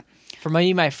 Yeah. Yeah. For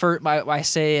me, my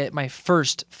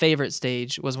first favorite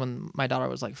stage was when my daughter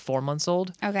was like 4 months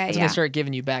old. Okay, That's when they start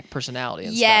giving you back personality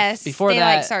and yes, stuff. Before they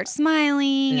that, like start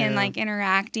smiling and like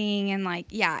interacting and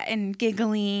like and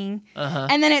giggling.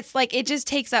 And then it's like it just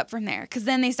takes up from there because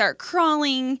then they start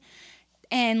crawling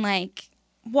and like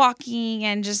walking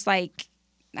and just like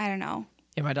I don't know.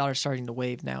 Yeah, my daughter's starting to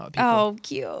wave now at people. Oh,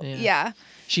 cute. Yeah.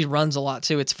 She runs a lot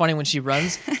too. It's funny when she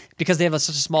runs because they have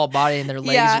such a small body and their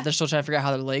legs, they're still trying to figure out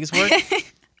how their legs work.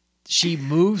 She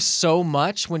moves so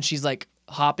much when she's like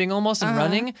hopping almost and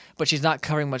running, but she's not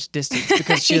covering much distance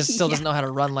because she still doesn't know how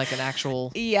to run like an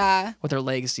actual with her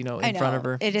legs, you know, in front of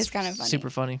her. It is kind of funny. Super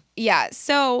funny. Yeah.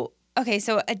 So, okay.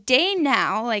 So a day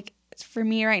now, like for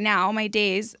me right now, my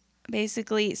days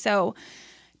basically, so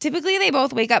typically they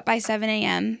both wake up by 7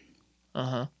 a.m.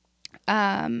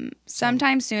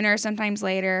 Sometimes sooner, sometimes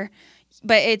later,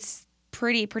 but it's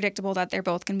pretty predictable that they're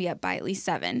both going to be up by at least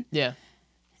 7. Yeah.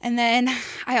 And then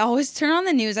I always turn on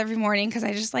the news every morning because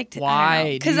I just like to.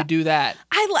 Why do you do that?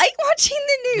 I like watching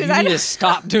the news. You need to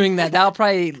stop doing that. That'll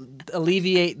probably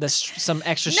alleviate some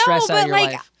extra stress out of your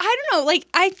life. I don't know. Like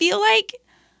I feel like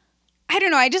I don't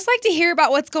know. I just like to hear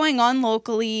about what's going on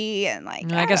locally and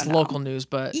like. I guess don't know. local news,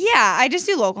 but Yeah, I just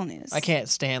do local news. I can't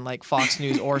stand like Fox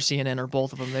News or CNN or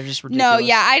both of them. They're just No, ridiculous.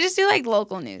 yeah, I just do like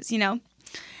local news, you know.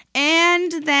 And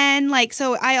then like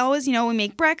so I always, you know, we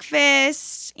make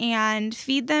breakfast and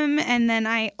feed them, and then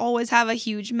I always have a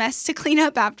huge mess to clean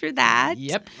up after that.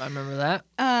 Yep, I remember that.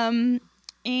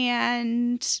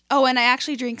 And I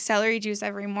actually drink celery juice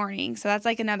every morning, so that's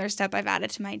like another step I've added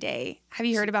to my day. Have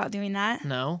you heard about doing that?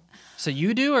 No. So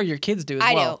you do, or your kids do as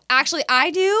I well? do. Actually,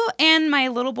 I do, and my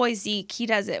little boy Zeke, he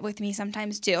does it with me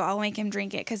sometimes too. I'll make him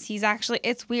drink it because he's actually,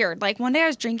 it's weird. Like one day I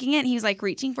was drinking it, and he was like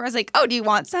reaching for it. I was like, oh, do you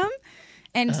want some?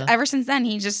 And ever since then,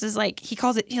 he just is like, he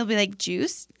calls it, he'll be like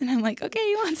juice. And I'm like, okay,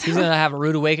 you want some? He's going to have a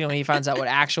rude awakening when he finds out what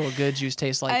actual good juice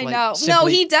tastes like. I like know. No,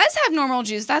 he does have normal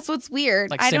juice. That's what's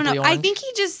weird. Like I don't know. Simply I Orange? think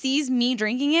he just sees me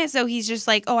drinking it. So he's just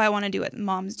like, oh, I want to do what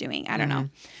mom's doing. I don't know.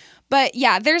 But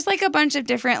yeah, there's like a bunch of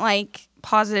different like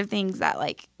positive things that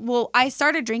like, well, I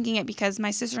started drinking it because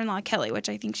my sister-in-law, Kelly, which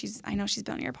I know she's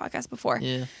been on your podcast before.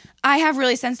 Yeah. I have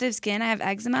really sensitive skin. I have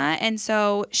eczema. And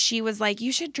so she was like,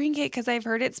 you should drink it because I've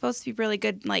heard it's supposed to be really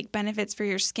good, like benefits for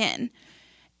your skin.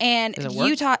 And Does it work?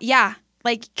 Utah, yeah.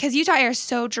 Like, because Utah air is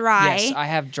so dry. Yes, I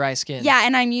have dry skin. Yeah,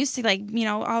 and I'm used to like, you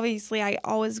know, obviously I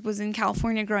always was in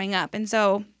California growing up. And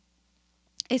so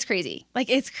it's crazy. Like,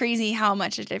 it's crazy how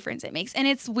much a difference it makes. And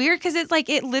it's weird because it's like,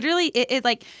 it literally, it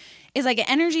like is like an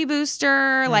energy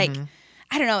booster. Like,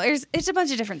 I don't know. It's a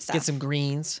bunch of different stuff. Get some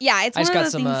greens. Yeah, it's I one just of got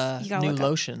those some things you gotta new look up.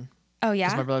 lotion. Oh, Because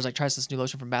yeah? my brother's like, tries this new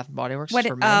lotion from Bath & Body Works What?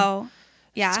 for men. Oh,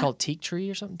 yeah. It's called Teak Tree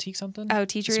or something. Teak something? Oh,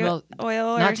 tea tree Smell-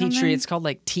 oil or Not Tea something? Tree. It's called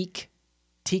like Teak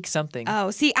something.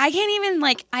 Oh, see, I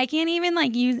can't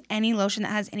even use any lotion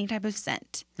that has any type of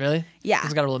scent. Really? Yeah.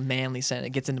 It's got a little manly scent. It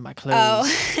gets into my clothes. Oh,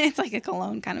 it's like a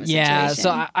cologne kind of Yeah, situation.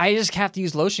 so I just have to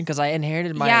use lotion because I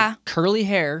inherited my curly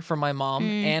hair from my mom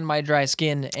and my dry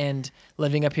skin. And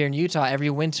living up here in Utah every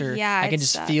winter, Yeah, I can it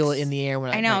just sucks. feel it in the air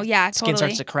when I know, my yeah, skin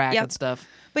starts totally. to crack Yep. and stuff.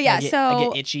 But yeah, I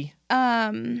get itchy.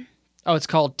 Oh, it's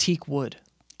called Teak Wood.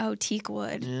 Oh, teak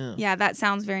wood. Yeah. Yeah, that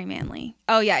sounds very manly.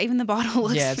 Oh, yeah, even the bottle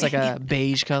looks Yeah, it's like very a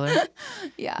beige color.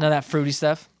 Yeah. None of that fruity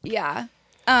stuff. Yeah.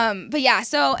 But yeah,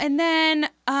 so, and then,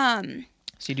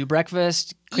 So you do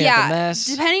breakfast, clean up the mess.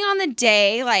 depending on the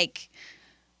day, like,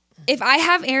 if I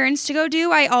have errands to go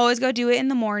do, I always go do it in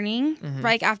the morning,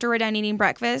 like after we're done eating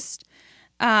breakfast.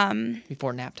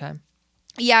 Before nap time.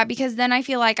 Yeah, because then I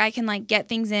feel like I can, like, get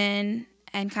things in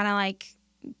and kind of, like,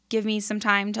 give me some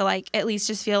time to, like, at least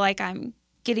just feel like I'm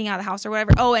getting out of the house or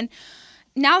whatever. Oh, and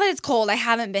now that it's cold, I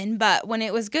haven't been, but when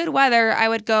it was good weather, I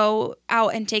would go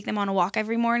out and take them on a walk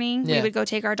every morning. Yeah. We would go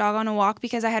take our dog on a walk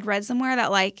because I had read somewhere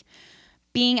that, like,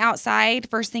 being outside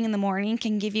first thing in the morning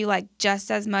can give you, like,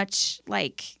 just as much,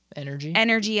 like,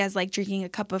 Energy. as, like, drinking a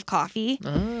cup of coffee.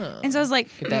 Oh. And so I was like,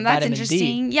 Get that that's vitamin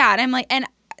interesting. D. Yeah, and I'm like, and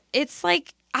it's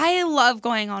like, I love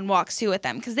going on walks too with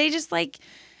them because they just like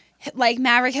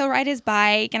Maverick, he'll ride his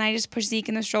bike and I just push Zeke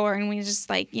in the stroller and we just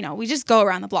like, you know, we just go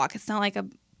around the block. It's not like a,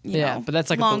 you know, but that's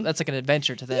like long... that's like an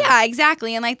adventure to them. Yeah,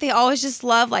 exactly. And like they always just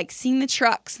love like seeing the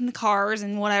trucks and the cars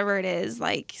and whatever it is.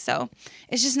 Like, so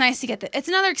it's just nice to get it's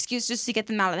another excuse just to get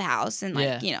them out of the house and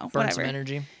like, you know, burn whatever. some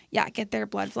energy. Yeah, get their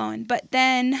blood flowing. But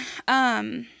then,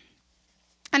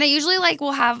 and I usually like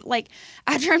will have like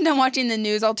after I'm done watching the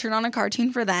news, I'll turn on a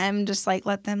cartoon for them, just like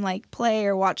let them like play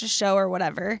or watch a show or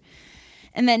whatever.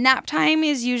 And then nap time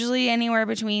is usually anywhere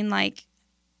between like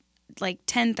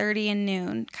 10:30 and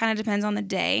noon. Kind of depends on the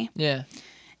day. Yeah.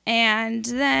 And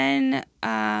then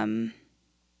in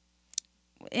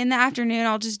the afternoon,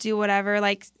 I'll just do whatever,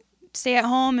 like stay at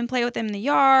home and play with them in the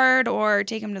yard or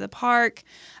take them to the park.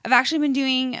 I've actually been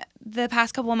doing the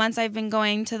past couple of months, I've been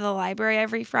going to the library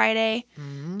every Friday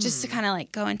just to kind of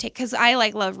like go and take, because I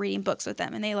like love reading books with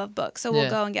them and they love books. So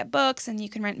we'll go and get books and you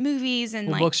can rent movies and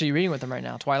what like. books are you reading with them right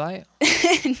now? Twilight?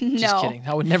 No. Just kidding.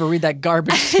 I would never read that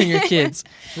garbage to your kids.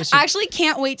 I actually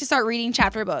can't wait to start reading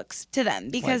chapter books to them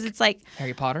because it's like.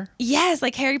 Harry Potter? Yes,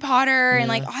 like Harry Potter and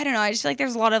like, I don't know. I just feel like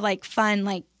there's a lot of like fun,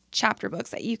 like chapter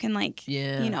books that you can like,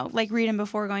 you know, like read them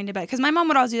before going to bed. Because my mom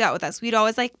would always do that with us. We'd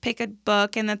always like pick a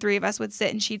book and the three of us would sit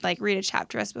and she'd like read a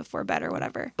chapter to us before bed or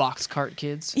whatever. Box Cart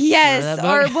Kids? Yes.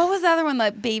 Or what was the other one?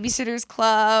 Like Babysitter's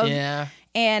Club. Yeah.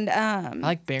 And I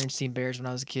like Berenstain Bears when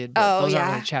I was a kid. But those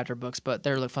aren't really chapter books, but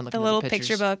they're fun looking the at little the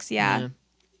picture books. Yeah.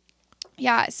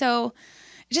 So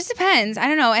it just depends. I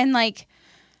don't know. And like,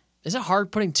 is it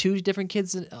hard putting two different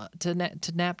kids to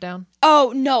nap down?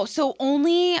 Oh no. So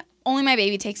only my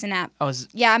baby takes a nap. Oh,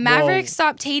 Maverick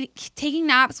stopped taking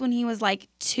naps when he was like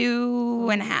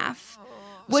 2.5,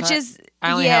 which is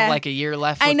I only have like a year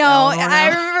left. I with know. Eleanor now. I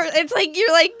remember. It's like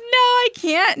you're like, no, I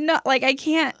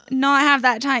can't not have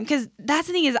that time, because that's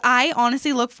the thing is I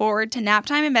honestly look forward to nap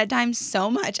time and bedtime so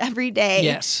much every day.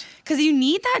 Yes. Because you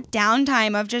need that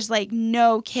downtime of just like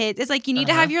no kids. It's like you need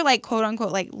to have your like quote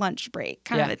unquote like lunch break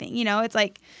kind of a thing. You know, it's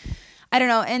like, I don't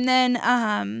know. And then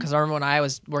because I remember when I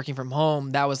was working from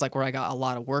home, that was like where I got a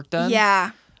lot of work done.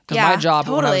 Yeah. Because my job,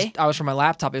 when I was from my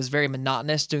laptop, it was very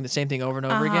monotonous, doing the same thing over and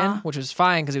over again, which was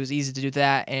fine because it was easy to do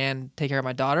that and take care of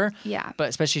my daughter. Yeah. But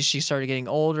especially as she started getting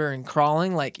older and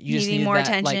crawling, like you just needed more that,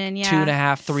 attention. like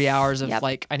 2.5, 3 hours of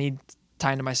like, I need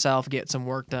time to myself, get some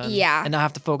work done. Yeah. And not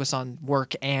have to focus on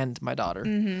work and my daughter.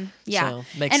 Mm-hmm. Yeah. So,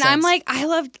 makes and sense. I'm like,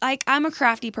 I'm a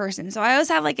crafty person. So I always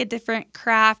have like a different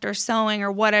craft or sewing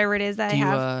or whatever it is that I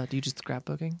have. Do you just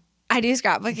scrapbooking? I do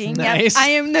scrapbooking. Nice. Yep. I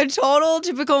am the total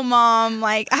typical mom.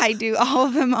 Like I do all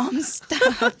of the mom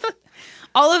stuff,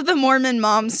 all of the Mormon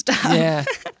mom stuff. Yeah.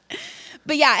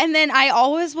 But yeah, and then I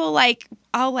always will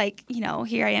I'll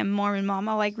here I am Mormon mom.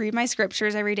 I'll like read my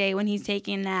scriptures every day when he's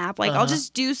taking a nap. Like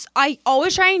I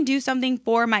always try and do something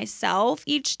for myself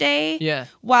each day. Yeah.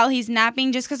 While he's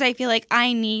napping, just because I feel like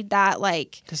I need that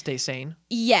like to stay sane.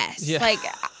 Yes. Yeah. Like,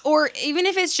 or even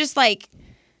if it's just like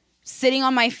sitting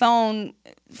on my phone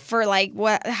for like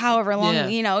however long,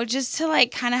 you know, just to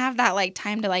like kind of have that like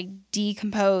time to like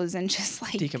decompose and just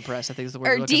like decompress, I think is the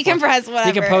word. Or decompress, for.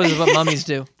 whatever. Decompose is what mummies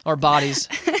do, or bodies.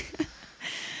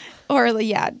 Or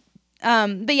yeah.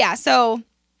 But yeah, so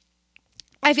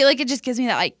I feel like it just gives me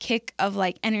that like kick of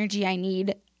like energy I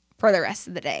need for the rest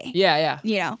of the day. Yeah, yeah.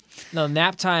 You know? No,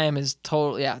 nap time is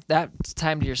totally, that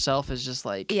time to yourself is just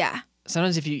like. Yeah.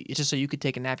 Sometimes it's just so you could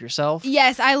take a nap yourself.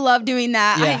 Yes, I love doing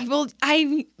that.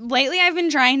 Yeah. Lately I've been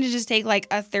trying to just take like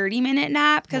a 30-minute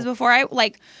nap, because before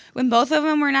when both of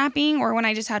them were napping, or when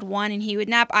I just had one and he would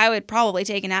nap, I would probably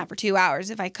take a nap for 2 hours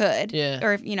if I could. Yeah.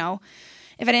 Or if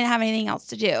I didn't have anything else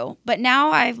to do. But now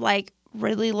I've like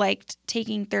really liked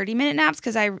taking 30-minute naps,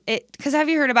 because have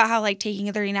you heard about how like taking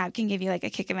a 30 nap can give you like a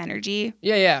kick of energy?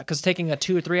 Yeah, because taking a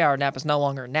 2 or 3 hour nap is no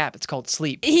longer a nap, it's called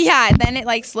sleep. Yeah, then it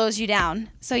like slows you down.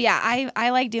 So yeah, I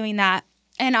like doing that.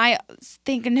 And I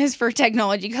thank goodness for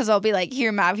technology, because I'll be like,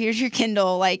 here Mav, here's your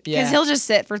Kindle, like, because he'll just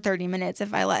sit for 30 minutes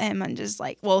if I let him, and just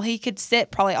like, well, he could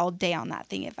sit probably all day on that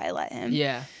thing if I let him.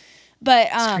 Yeah. But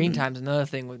screen time's another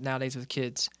thing nowadays with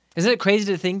kids. Isn't it crazy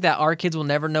to think that our kids will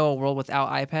never know a world without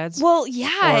iPads? Well, yeah.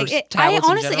 I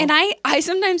honestly, and I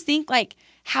sometimes think, like,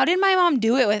 how did my mom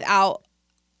do it without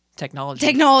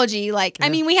technology? Like, yeah. I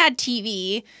mean, we had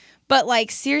TV, but,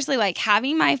 like, seriously, like,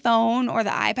 having my phone or the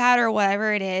iPad or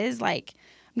whatever it is, like,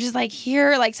 I'm just, like,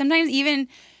 here. Like, sometimes even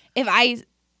if I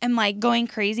am, like, going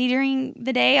crazy during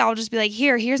the day, I'll just be like,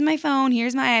 here's my phone,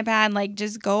 here's my iPad. Like,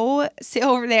 just go sit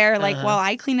over there, like, while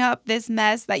I clean up this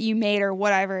mess that you made or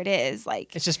whatever it is.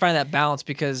 Like, it's just finding that balance,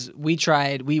 because we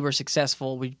were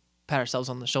successful. We pat ourselves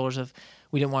on the shoulders of,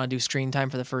 we didn't want to do screen time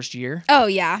for the first year. Oh,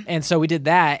 yeah. And so we did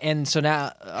that. And so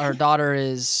now our daughter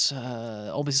is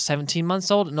almost 17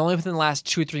 months old. And only within the last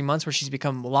 2 or 3 months, where she's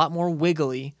become a lot more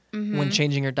wiggly when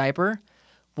changing her diaper.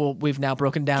 Well, we've now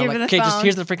broken down, like, okay, just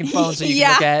here's the freaking phone so you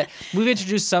can look at it. We've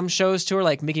introduced some shows to her,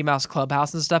 like Mickey Mouse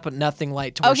Clubhouse and stuff, but nothing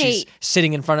like to where she's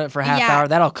sitting in front of it for a half hour.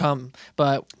 That'll come.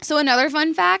 But so another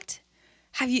fun fact,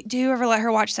 do you ever let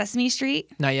her watch Sesame Street?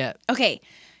 Not yet. Okay.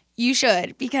 You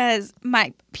should, because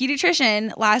my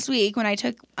pediatrician last week, when I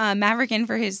took Maverick in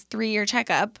for his 3-year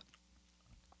checkup,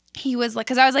 he was like,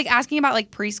 because I was like asking about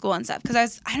like preschool and stuff,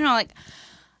 because I don't know, like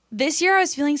this year I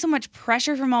was feeling so much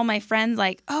pressure from all my friends,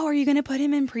 like, oh, are you going to put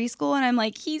him in preschool? And I'm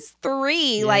like, he's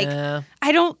 3. Yeah.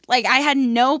 Like, I had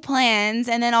no plans.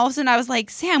 And then all of a sudden I was like,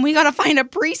 Sam, we got to find a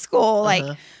preschool.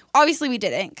 Like, obviously we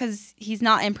didn't, because he's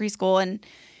not in preschool. And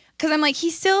because I'm like, he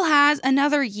still has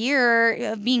another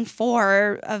year of being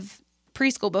 4 of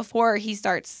preschool before he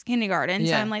starts kindergarten.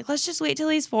 Yeah. So I'm like, let's just wait till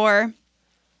he's 4.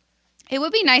 It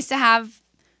would be nice to have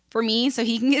for me so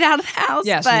he can get out of the house.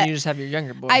 Yeah, so you just have your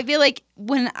younger boy. I feel like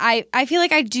I feel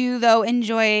like I do, though,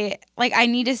 enjoy, like, I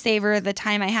need to savor the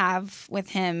time I have with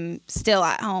him still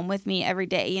at home with me every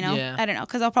day, you know? Yeah. I don't know,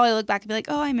 because I'll probably look back and be like,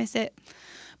 oh, I miss it.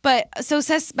 But so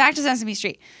back to Sesame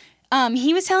Street.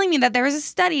 He was telling me that there was a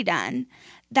study done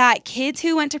that kids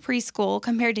who went to preschool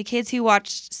compared to kids who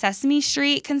watched Sesame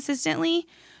Street consistently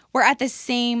were at the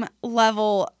same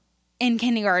level in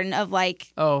kindergarten of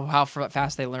like... Oh, how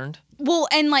fast they learned? Well,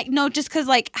 and like, no, just because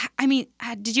like, I mean,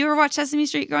 did you ever watch Sesame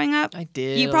Street growing up? I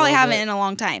did. You probably haven't in a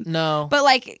long time. No. But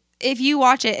like, if you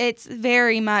watch it, it's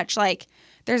very much like,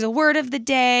 there's a word of the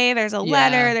day, there's a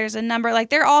letter, there's a number.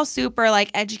 Like, they're all super like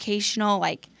educational,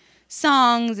 like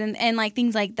songs and like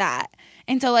things like that.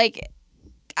 And so like,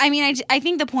 I mean, I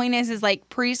think the point is like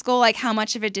preschool, like how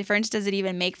much of a difference does it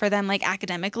even make for them, like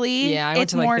academically? Yeah, I went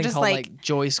it's to like more a thing just called like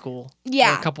Joy School.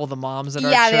 Yeah. Where a couple of the moms at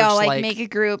our yeah, church, they all like make a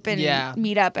group and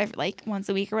meet up like once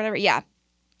a week or whatever. Yeah.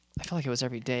 I feel like it was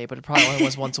every day, but it probably only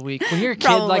was once a week. When you're a kid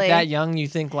like Probably. that young, you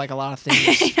think like a lot of things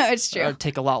I know, it's true.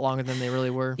 take a lot longer than they really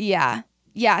were. Yeah.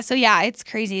 Yeah. So yeah, it's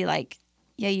crazy. Like,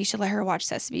 yeah, you should let her watch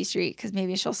Sesame Street because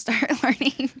maybe she'll start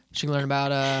learning. She can learn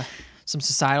about some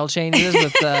societal changes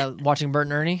with watching Bert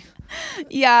and Ernie.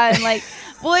 Yeah, and like,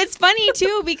 well, it's funny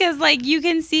too because like you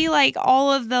can see like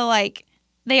all of the like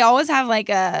they always have like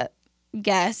a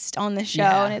guest on the show,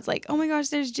 and it's like, oh my gosh,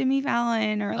 there's Jimmy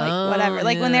Fallon or like whatever.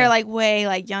 Like when they're like way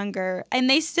like younger, and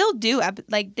they still do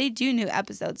like they do new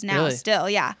episodes now. Really? Still,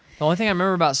 yeah. The only thing I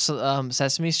remember about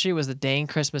Sesame Street was the Dang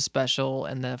Christmas special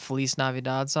and the Feliz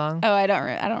Navidad song. Oh, I don't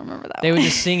remember that. They one. would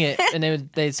just sing it,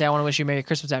 and they'd say, "I want to wish you Merry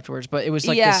Christmas" afterwards. But it was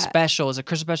like this special. It was a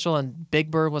Christmas special, and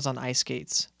Big Bird was on ice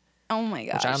skates. Oh my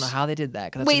gosh! Which I don't know how they did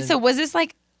that. Wait, so was this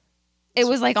like? It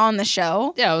was like on the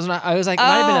show. Yeah, it was. I was like, it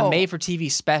might have been a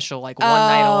made-for-TV special, like one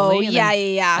night only. And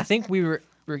yeah. I think we were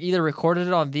either recorded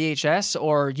it on VHS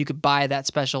or you could buy that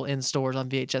special in stores on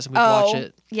VHS and we'd watch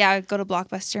it. Yeah, go to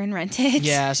Blockbuster and rent it.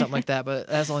 Yeah, something like that. But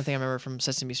that's the only thing I remember from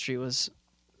Sesame Street was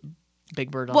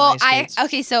Big Bird on ice skates.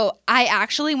 Okay, so I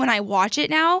actually, when I watch it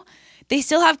now, they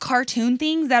still have cartoon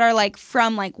things that are like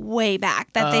from like way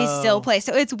back that they still play.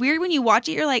 So it's weird when you watch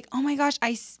it, you're like, oh my gosh,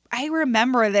 I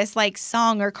remember this like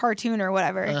song or cartoon or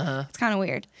whatever. It's kind of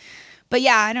weird. But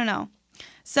yeah, I don't know.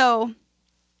 So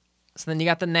then you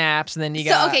got the naps, and then you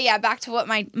got... So, okay, yeah, back to what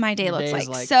my day looks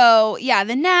like. So, yeah,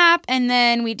 the nap, and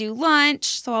then we do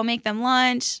lunch. So I'll make them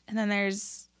lunch, and then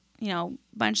there's, a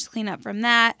bunch to clean up from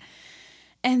that.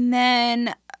 And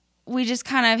then we just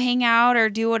kind of hang out or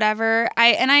do whatever.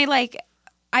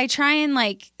 I try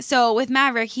and so with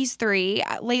Maverick, he's 3.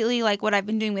 Lately, like what I've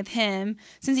been doing with him,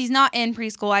 since he's not in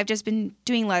preschool, I've just been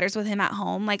doing letters with him at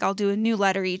home. Like I'll do a new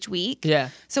letter each week. Yeah.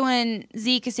 So when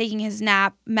Zeke is taking his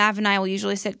nap, Mav and I will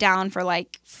usually sit down for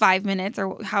like 5 minutes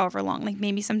or however long. Like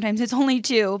maybe sometimes it's only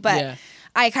 2, but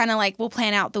I kind of we'll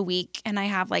plan out the week, and I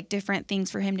have like different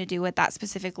things for him to do with that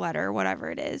specific letter or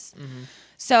whatever it is. Mm-hmm.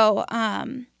 So,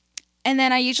 and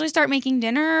then I usually start making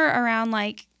dinner around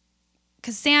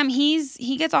because Sam,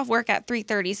 he gets off work at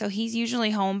 3:30, so he's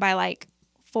usually home by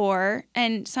 4,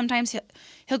 and sometimes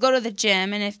he'll go to the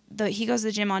gym, and if he goes to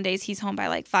the gym on days, he's home by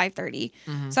 5:30.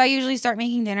 Mm-hmm. So I usually start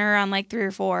making dinner around 3 or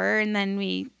 4, and then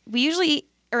we usually eat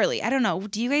early. I don't know.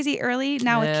 Do you guys eat early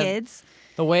now with kids?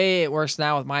 The way it works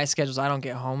now with my schedules, I don't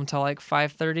get home till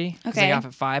 5:30. Okay. I get off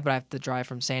at 5, but I have to drive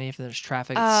from Sandy if there's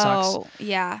traffic. It sucks. Oh,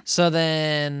 yeah. So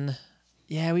then,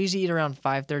 yeah, we usually eat around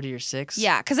 5:30 or 6.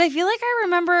 Yeah, because I feel like I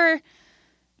remember...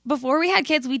 Before we had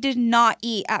kids, we did not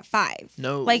eat at 5.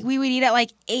 No. We would eat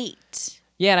at 8.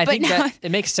 Yeah, and I think that it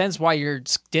makes sense why your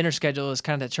dinner schedule is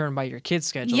kind of determined by your kids'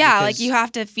 schedule. Yeah, you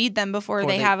have to feed them before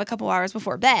they have a couple hours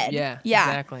before bed. Yeah,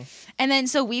 exactly. And then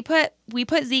so we put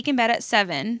Zeke in bed at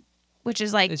 7, which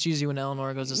is it's usually when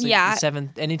Eleanor goes to sleep. Yeah.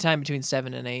 7, anytime between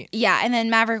 7 and 8. Yeah, and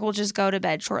then Maverick will just go to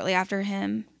bed shortly after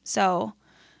him. So,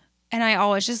 and I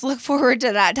always just look forward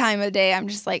to that time of day. I'm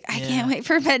just I can't wait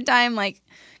for bedtime.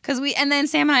 And then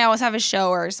Sam and I always have a show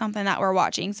or something that we're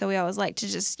watching, so we always like to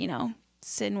just,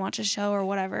 sit and watch a show or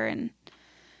whatever. And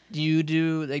do you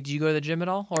go to the gym at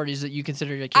all, or is it you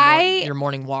consider your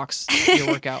morning walks your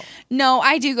workout? No,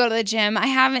 I do go to the gym. I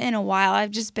haven't in a while.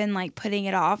 I've just been putting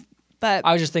it off. But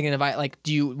I was just thinking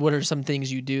what are some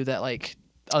things you do that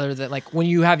other than when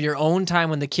you have your own time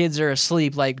when the kids are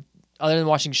asleep, other than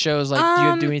watching shows, do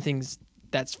you do anything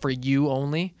that's for you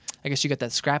only? I guess you got that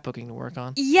scrapbooking to work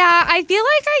on. Yeah, I feel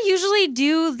like I usually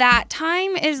do that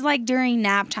time is during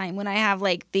nap time when I have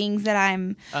things that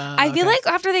I'm... I feel like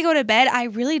after they go to bed, I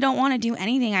really don't want to do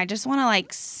anything. I just want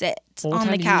to sit on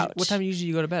the couch. What time usually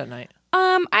you go to bed at night?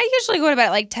 I usually go to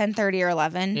bed at 10:30 or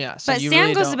 11. Yeah, so but you Sam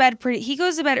really goes to bed he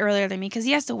goes to bed earlier than me because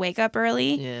he has to wake up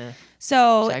early. Yeah.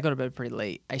 So I go to bed pretty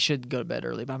late. I should go to bed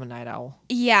early, but I'm a night owl.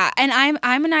 Yeah, and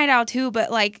I'm a night owl too, but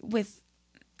with...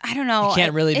 I don't know. You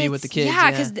can't really be with the kids. Yeah,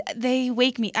 because they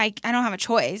wake me. I don't have a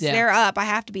choice. Yeah. They're up. I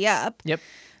have to be up. Yep.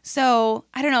 So,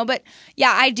 I don't know. But,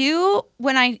 yeah, I do.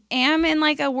 When I am in,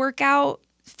 a workout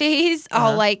phase,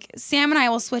 I'll, Sam and I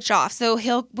will switch off. So,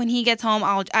 when he gets home,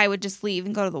 I would just leave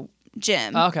and go to the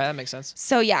gym. Oh, okay, that makes sense.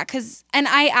 So, yeah, and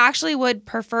I actually would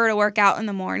prefer to work out in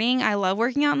the morning. I love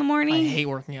working out in the morning. I hate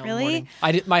working out in the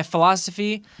morning. My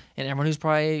philosophy, and everyone who's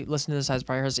probably listening to this has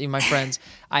probably heard this, even my friends,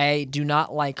 I do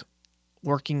not like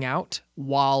working out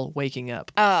while waking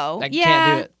up. Oh, I yeah.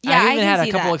 can't do it. Yeah, I've I even can had a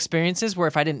see couple that. experiences where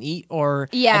if I didn't eat or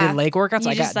I Yeah. did leg workouts,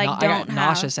 You I just, got don't have-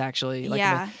 nauseous actually. Like,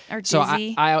 yeah, or so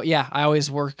dizzy. I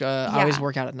always work. I always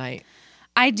work out at night.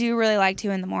 I do really like to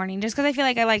in the morning, just because I feel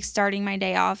like I like starting my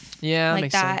day off. Yeah, that like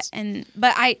makes that. sense.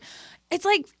 It's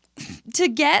like to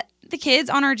get the kids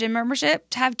on our gym membership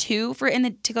to have two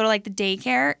to go to like the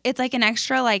daycare. It's like an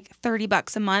extra like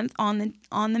 $30 a month on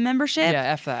the membership. Yeah,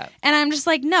 F that. And I'm just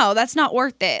like, no, that's not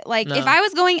worth it. Like No. if I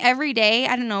was going every day,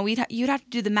 I don't know, you'd have to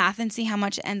do the math and see how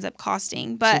much it ends up costing.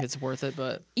 See But if it's worth it,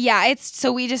 but yeah,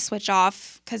 so we just switch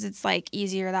off because it's like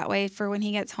easier that way for when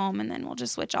he gets home, and then we'll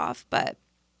just switch off. But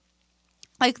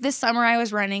like this summer, I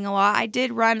was running a lot. I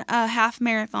did run a half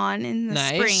marathon in the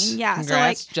spring. Yeah, Congrats.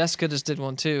 so like Jessica just did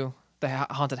one too. The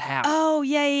haunted half. oh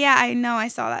yeah, I know, I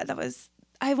saw that.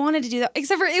 I wanted to do that,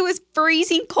 except for it was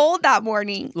freezing cold that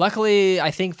morning. Luckily, I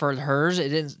think for hers, it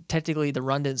didn't. Technically, the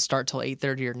run didn't start till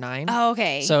 8:30 or 9. Oh,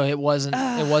 okay. So it wasn't.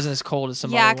 It wasn't as cold as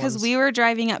some. Yeah, other because ones. we were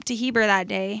driving up to Heber that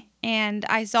day, and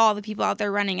I saw the people out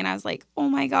there running, and I was like, oh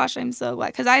my gosh, I'm so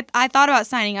glad. Because I thought about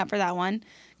signing up for that one,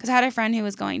 because I had a friend who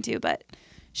was going to, but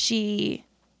she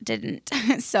didn't.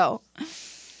 So,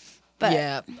 but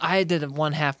yeah, I did a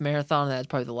 1/2 marathon. And that's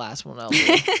probably the last one I'll do.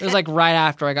 It was like right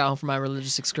after I got home from my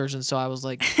religious excursion, so I was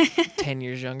like 10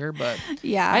 years younger. But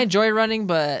yeah, I enjoy running,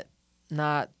 but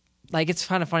not like it's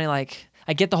kind of funny. Like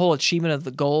I get the whole achievement of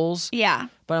the goals. Yeah,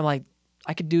 But I'm like,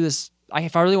 I could do this.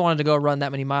 If I really wanted to go run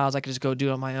that many miles, I could just go do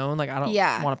it on my own. Like I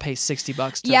don't want to pay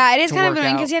 $60 to yeah, it is to kind of work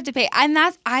annoying out. because you have to pay, and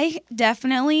I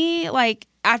definitely like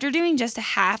after doing just a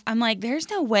half, I'm like, there's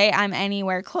no way I'm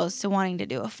anywhere close to wanting to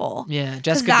do a full. Yeah,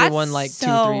 Jessica did that's one like 2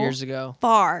 or 3 years ago.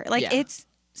 Far, like Yeah. it's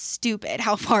stupid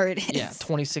how far it is. Yeah,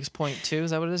 26.2. Is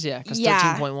that what it is? Yeah, because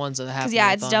Yeah. 13.1's a half. Because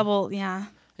yeah, it's marathon. double. Yeah.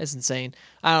 It's insane.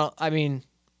 I mean,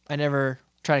 I never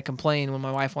try to complain when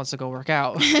my wife wants to go work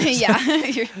out.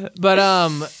 Yeah.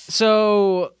 But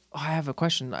so I have a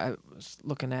question. I was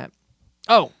looking at.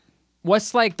 Oh,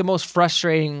 what's like the most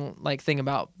frustrating like thing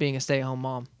about being a stay-at-home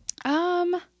mom?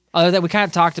 Other than we kind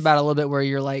of talked about a little bit, where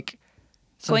you're like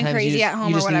Going sometimes crazy at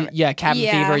home or whatever. Cabin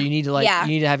Yeah. fever. You need to Yeah. you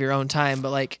need to have your own time.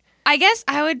 But like, I guess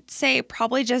I would say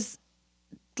probably just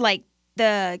like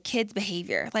the kids'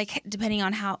 behavior, like depending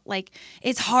on how, like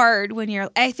it's hard when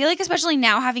I feel like especially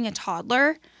now having a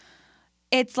toddler,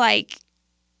 it's like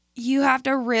you have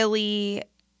to really,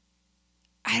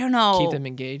 I don't know. keep them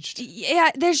engaged.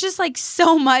 Yeah, there's just like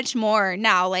so much more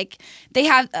now. Like they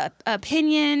have a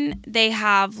opinion. They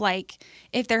have like,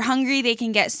 if they're hungry, they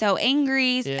can get so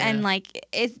angry. Yeah. And like,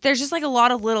 there's just like a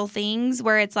lot of little things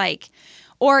where it's like,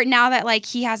 or now that like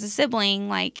he has a sibling,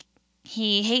 like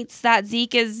he hates that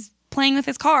Zeke is playing with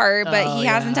his car, but he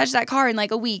hasn't touched that car in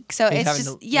like a week. So He's it's having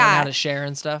just, to learn how to share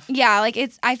and stuff. Yeah, like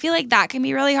I feel like that can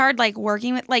be really hard, like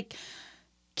working with, like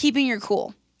keeping your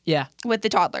cool. Yeah. With the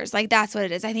toddlers. Like that's what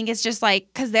it is. I think it's just like,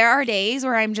 because there are days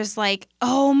where I'm just like,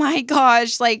 oh my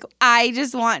gosh, like I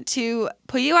just want to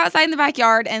put you outside in the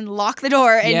backyard and lock the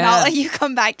door and not let you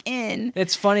come back in.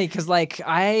 It's funny because like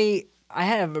I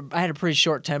had a pretty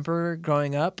short temper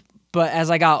growing up, but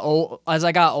as I got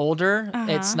older,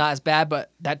 it's not as bad. But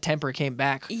that temper came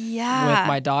back with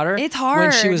my daughter. It's hard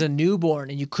when she was a newborn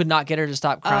and you could not get her to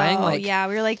stop crying. Oh like yeah,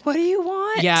 we were like, what do you want?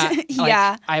 Yeah,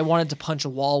 yeah. I wanted to punch a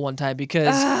wall one time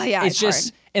because it's just.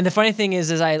 Hard. And the funny thing is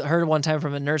I heard one time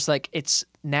from a nurse, like it's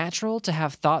natural to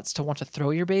have thoughts to want to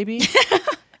throw your baby.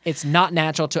 It's not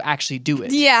natural to actually do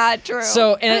it. Yeah, true.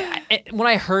 So, and when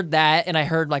I heard that, and I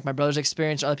heard like my brother's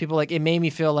experience, or other people, like it made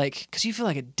me feel like, because you feel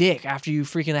like a dick after you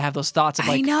freaking have those thoughts of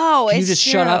like, I know, can you it's just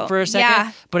true. shut up for a second?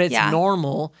 Yeah. But it's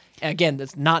normal. Again,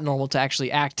 it's not normal to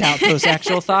actually act out those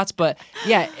actual thoughts. But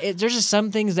yeah, there's just some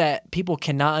things that people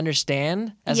cannot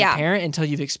understand as a parent until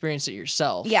you've experienced it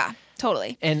yourself. Yeah,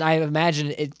 totally. And I imagine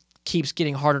it keeps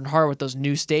getting harder and harder with those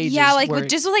new stages. Yeah, like with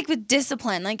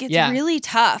discipline, like it's really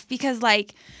tough because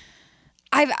like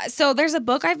so there's a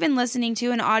book I've been listening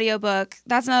to, an audiobook.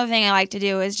 That's another thing I like to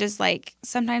do is just like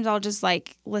sometimes I'll just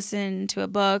like listen to a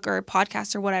book or a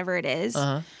podcast or whatever it is.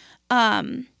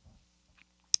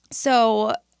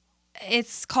 So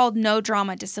it's called No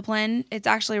Drama Discipline. It's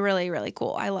actually really, really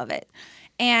cool. I love it.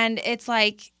 And it's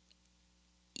like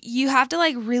you have to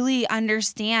like really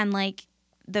understand like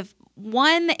the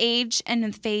age and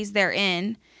the phase they're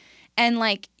in. And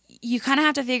like you kind of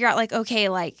have to figure out like, okay,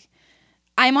 like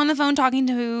I'm on the phone talking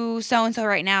to so-and-so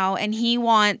right now and he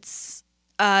wants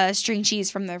string cheese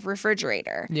from the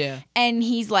refrigerator. Yeah. And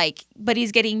he's like, but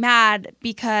he's getting mad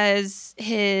because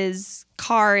his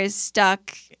car is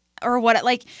stuck or what,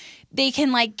 like they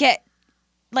can like get,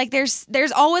 like there's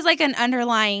always like an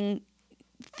underlying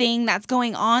thing that's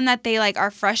going on that they like are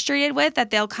frustrated with,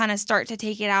 that they'll kind of start to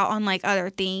take it out on like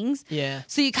other things. Yeah.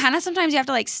 So you kind of sometimes you have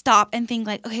to like stop and think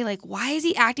like, okay, like why is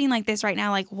he acting like this right now?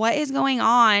 Like what is going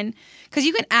on? Because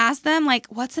you can ask them like,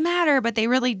 what's the matter? But they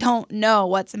really don't know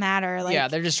what's the matter. Like, yeah,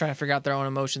 they're just trying to figure out their own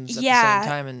emotions at Yeah. the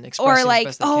same time and express or like,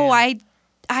 as best they can.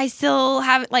 I still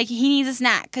have, like, he needs a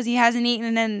snack because he hasn't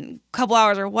eaten in a couple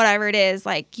hours or whatever it is.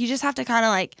 Like, you just have to kind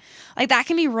of, like, that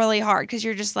can be really hard because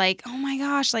you're just like, oh, my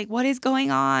gosh, like, what is going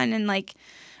on? And, like,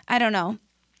 I don't know.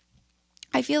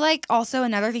 I feel like also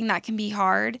another thing that can be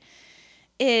hard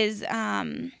is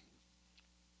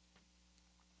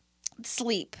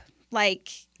sleep. Like,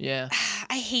 Yeah.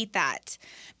 I hate that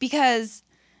because,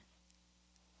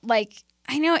 like,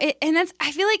 I know it, and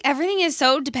I feel like everything is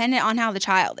so dependent on how the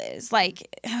child is. Like,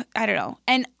 I don't know.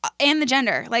 And the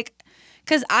gender. Like,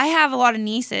 because I have a lot of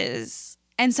nieces,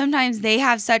 and sometimes they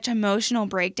have such emotional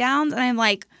breakdowns, and I'm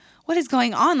like, what is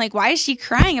going on? Like, why is she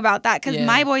crying about that? Because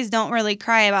my boys don't really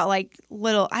cry about, like,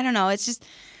 little, I don't know. It's just,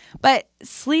 but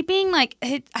sleeping, like,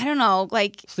 I don't know,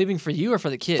 like. Sleeping for you or for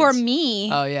the kids? For me.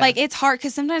 Oh, yeah. Like, it's hard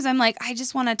because sometimes I'm like, I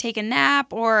just want to take a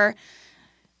nap, or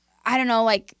I don't know,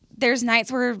 like, there's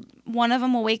nights where one of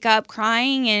them will wake up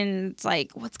crying and it's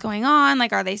like, what's going on?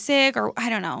 Like, are they sick? Or I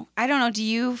don't know. Do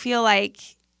you feel like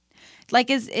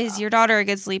is your daughter a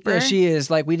good sleeper? Yeah, she is.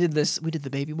 Like, we did the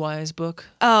Baby Wise book.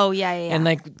 Oh, yeah. And,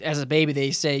 like, as a baby, they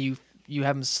say you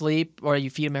have them sleep or you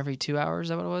feed them every 2 hours. Is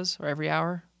that what it was? Or every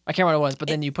hour? I can't remember what it was, but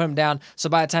then you put them down. So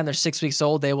by the time they're 6 weeks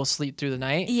old, they will sleep through the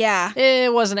night. Yeah.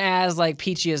 It wasn't as, like,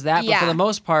 peachy as that, but Yeah. for the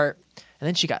most part. And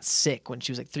then she got sick when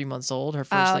she was like 3 months old. Her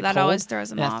first like that cold, always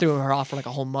throws them off. That threw her off for like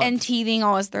a whole month. And teething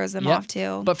always throws them off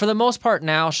too. But for the most part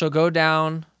now, she'll go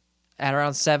down at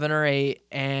around 7 or 8,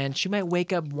 and she might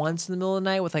wake up once in the middle of the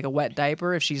night with like a wet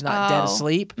diaper if she's not dead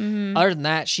asleep. Mm-hmm. Other than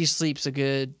that, she sleeps a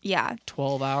good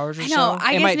 12 hours or so. I know.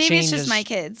 I guess maybe it's just as, my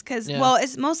kids because well,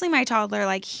 it's mostly my toddler.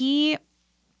 Like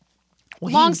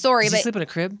Well, long story, does but he sleep in a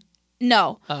crib?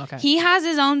 No. Oh, okay. He has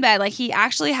his own bed. Like, he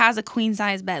actually has a queen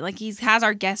size bed. Like, he has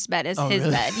our guest bed as his really?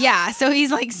 bed. Yeah. So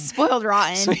he's like spoiled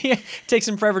rotten. So it takes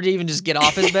him forever to even just get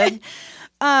off his bed.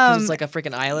 It's like a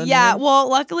freaking island. Yeah. Well,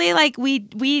 luckily, like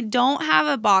we don't have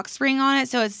a box spring on it,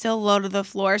 so it's still low to the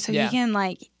floor. So he can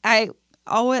like I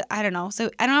don't know. So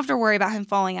I don't have to worry about him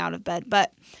falling out of bed,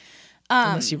 but.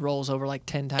 Unless he rolls over like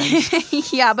 10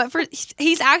 times. Yeah, but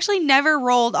he's actually never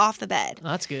rolled off the bed. Oh,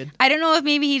 that's good. I don't know if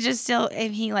maybe he just still,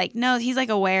 if he like, no, he's like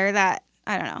aware that,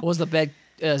 I don't know. Was the bed,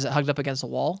 is it hugged up against the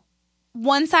wall?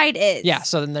 One side is. Yeah,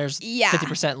 so then there's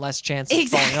 50% less chance of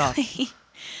falling off.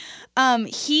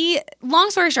 Long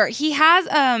story short, he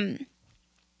has,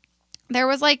 there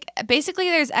was like, basically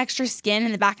there's extra skin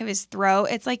in the back of his throat.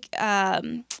 It's like,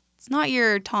 it's not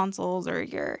your tonsils or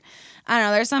your, I don't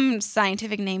know, there's some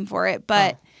scientific name for it,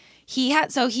 but he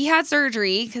had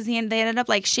surgery because they ended up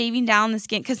like shaving down the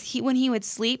skin because when he would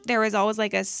sleep, there was always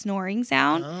like a snoring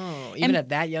sound. Oh, even at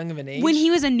that young of an age? When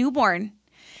he was a newborn.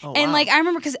 Oh, and wow. like I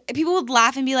remember because people would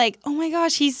laugh and be like, "Oh my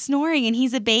gosh, he's snoring and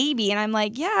he's a baby," and I'm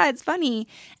like, "Yeah, it's funny."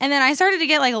 And then I started to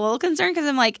get like a little concerned because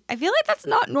I'm like, I feel like that's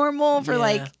not normal for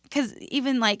like because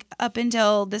even like up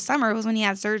until this summer was when he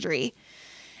had surgery.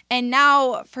 And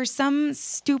now, for some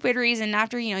stupid reason,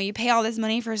 after, you pay all this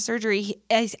money for surgery,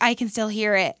 I can still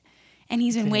hear it. And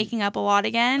he's been waking up a lot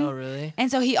again. Oh, really? And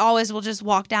so he always will just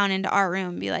walk down into our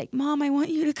room and be like, "Mom, I want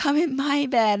you to come in my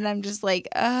bed." And I'm just like,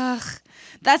 ugh.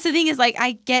 That's the thing is, like,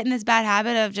 I get in this bad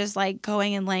habit of just, like,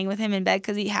 going and laying with him in bed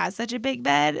because he has such a big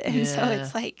bed. And so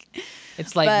it's like...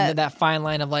 It's like that fine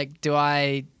line of, like, do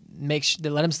I...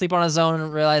 let him sleep on his own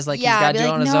and realize, like, he's got to do it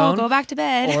on his own? No, go back to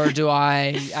bed. Or do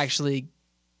I actually...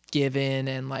 give in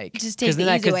and like just take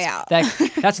the easy way out.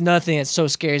 That's another thing that's so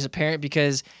scary as a parent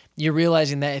because you're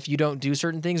realizing that if you don't do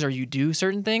certain things or you do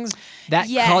certain things, that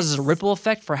causes a ripple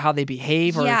effect for how they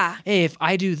behave. Or hey, if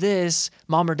I do this,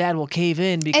 mom or dad will cave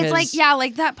in because it's like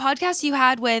like that podcast you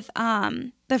had with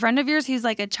the friend of yours who's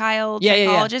like a child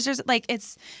psychologist or like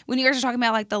it's when you guys are talking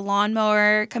about like the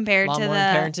lawnmower compared to the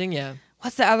parenting,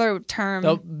 what's the other term?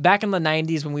 So back in the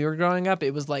 90s when we were growing up,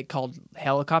 it was like called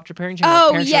helicopter parenting.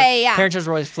 Parents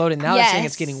were always floating. Now they're saying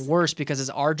it's getting worse because as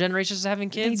our generation is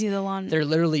having kids, they do the lawn. They're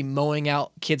literally mowing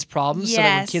out kids' problems so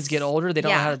that when kids get older, they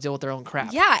don't know how to deal with their own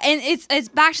crap. Yeah, and it's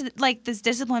back to like this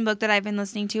discipline book that I've been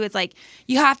listening to. It's like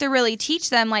you have to really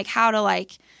teach them like how to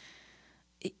like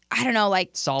I don't know, like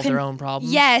solve their own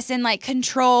problems. Yes, and like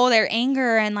control their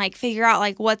anger and like figure out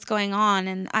like what's going on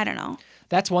and I don't know.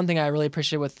 That's one thing I really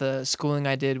appreciate with the schooling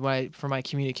I did for my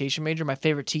communication major. My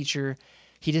favorite teacher,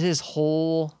 he did his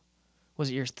whole, was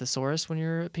it your thesaurus when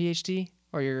you're a PhD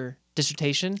or your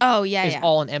dissertation? Oh, yeah, It's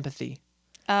all in empathy.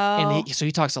 Oh. And so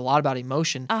he talks a lot about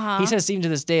emotion. He says even to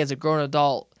this day as a grown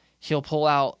adult, he'll pull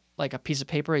out like a piece of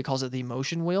paper. He calls it the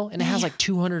emotion wheel, and it has like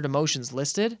 200 emotions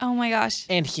listed. Oh my gosh.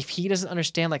 And if he doesn't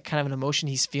understand like kind of an emotion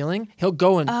he's feeling, he'll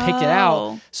go and pick it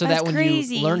out so that when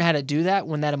you learn how to do that,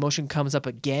 when that emotion comes up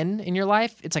again in your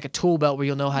life, it's like a tool belt where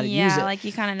you'll know how to use it. Yeah, like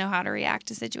you kind of know how to react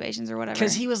to situations or whatever.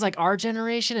 Because he was like our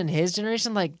generation and his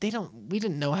generation, like we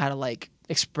didn't know how to like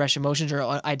express emotions or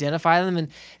identify them, and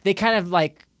they kind of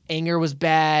like anger was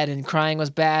bad and crying was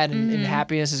bad and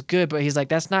happiness is good, but he's like,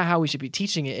 that's not how we should be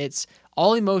teaching it. It's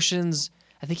all emotions.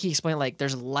 I think he explained like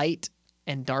there's light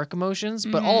and dark emotions,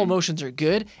 but all emotions are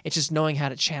good. It's just knowing how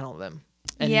to channel them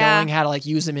and knowing how to like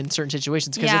use them in certain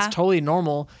situations, because it's totally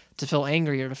normal to feel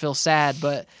angry or to feel sad.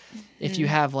 But if you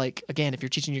have like, again, if you're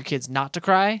teaching your kids not to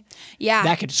cry,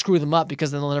 that could screw them up,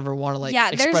 because then they'll never want to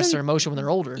like express their emotion when they're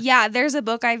older. Yeah, there's a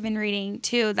book I've been reading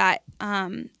too that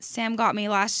Sam got me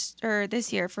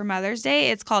this year for Mother's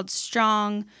Day. It's called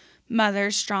Strong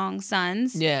Mothers, Strong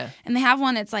Sons. Yeah. And they have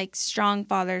one, it's like Strong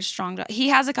Fathers, Strong He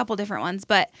has a couple different ones,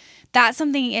 but that's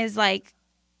something is like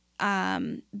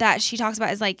that she talks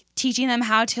about is like teaching them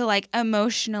how to like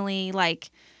emotionally like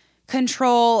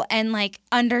control and like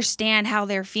understand how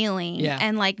they're feeling,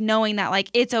 and like knowing that like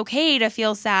it's okay to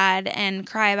feel sad and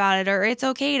cry about it, or it's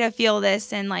okay to feel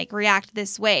this and like react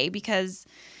this way, because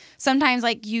sometimes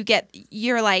like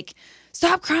you're like,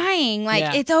 stop crying,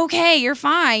 like it's okay, you're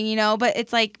fine, you know, but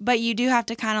it's like, but you do have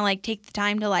to kind of like take the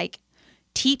time to like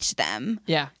teach them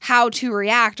how to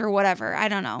react or whatever. I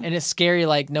don't know. And it's scary,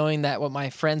 like knowing that what my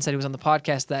friend said, who was on the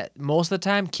podcast, that most of the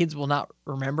time kids will not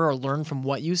remember or learn from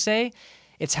what you say.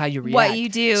 It's how you react. What you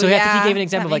do. So I think he gave an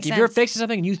example of like, if you're fixing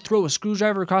something and you throw a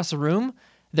screwdriver across the room,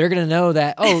 they're going to know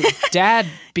that, oh, dad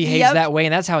behaves that way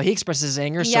and that's how he expresses his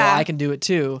anger, so I can do it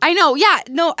too. I know. Yeah.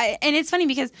 No, and it's funny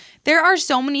because there are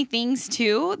so many things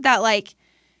too that like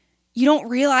you don't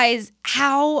realize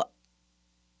how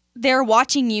they're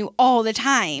watching you all the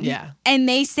time. Yeah. And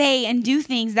they say and do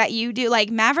things that you do. Like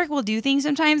Maverick will do things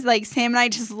sometimes. Like Sam and I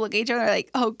just look at each other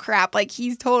like, oh crap. Like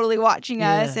he's totally watching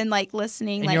us and like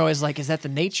listening. And like, you're always like, is that the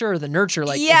nature or the nurture?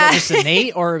 Like, is that just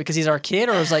innate, or because he's our kid,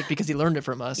 or is like because he learned it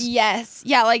from us? Yes.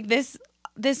 Yeah. Like this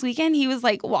weekend he was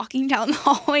like walking down the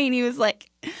hallway and he was like,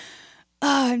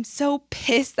 oh, I'm so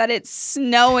pissed that it's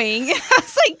snowing. I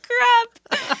was like,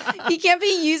 crap. He can't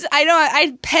be used. I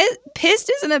know.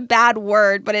 Pissed isn't a bad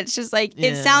word, but it's just like,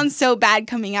 it sounds so bad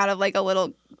coming out of like a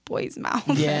little boy's mouth.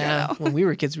 Yeah. When we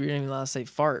were kids, we weren't even allowed to say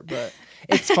fart, but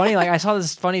it's funny. Like I saw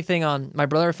this funny thing my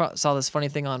brother saw this funny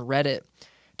thing on Reddit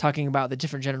talking about the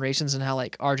different generations and how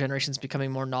like our generation's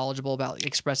becoming more knowledgeable about like,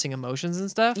 expressing emotions and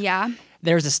stuff. Yeah.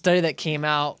 There's a study that came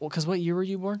out. Because what year were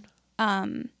you born?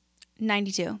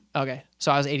 92. Okay.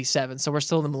 So I was 87. So we're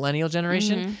still in the millennial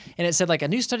generation. Mm-hmm. And it said like a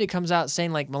new study comes out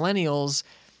saying like millennials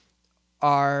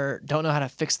don't know how to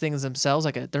fix things themselves.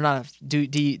 Like they're not a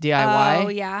DIY. Oh,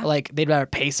 yeah. Like they'd rather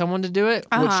pay someone to do it,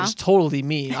 which is totally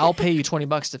me. I'll pay you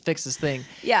 $20 to fix this thing.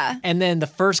 Yeah. And then the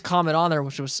first comment on there,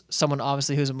 which was someone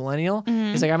obviously who's a millennial,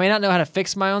 is like, I may not know how to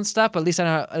fix my own stuff, but at least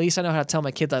I know how to tell my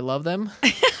kids I love them.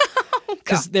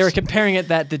 Because they were comparing it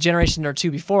that the generation or two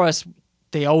before us,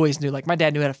 they always knew, like my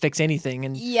dad knew how to fix anything,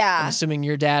 and I'm assuming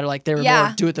your dad, like they were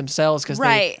more do it themselves because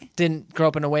they didn't grow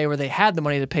up in a way where they had the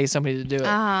money to pay somebody to do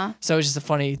it. So it's just a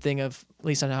funny thing of, at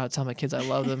least I know how to tell my kids I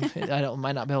love them.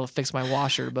 Might not be able to fix my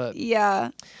washer, but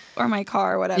or my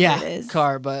car, whatever it is.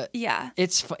 Car, but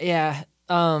it's what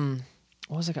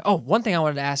was it? Oh, one thing I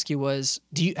wanted to ask you was,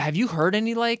 have you heard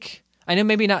any like, I know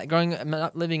maybe not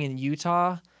living in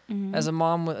Utah as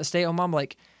a stay-at-home mom,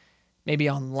 like.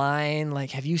 Maybe online, like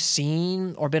have you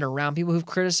seen or been around people who've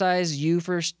criticized you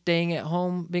for staying at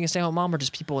home, being a stay-at-home mom, or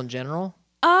just people in general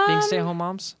being stay-at-home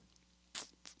moms?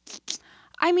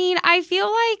 I mean, I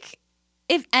feel like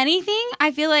if anything, I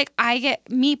feel like I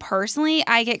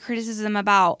get criticism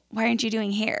about, why aren't you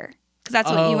doing hair? Because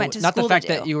that's what you went to school to do. Not the fact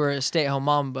that you were a stay-at-home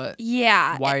mom, but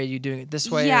why are you doing it this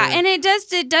way? Yeah, and it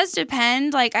does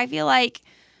depend. Like I feel like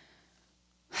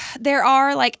there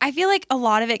are like, I feel like a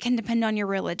lot of it can depend on your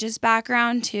religious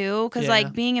background too, because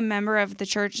like being a member of the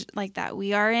church like that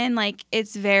we are in, like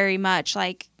it's very much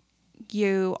like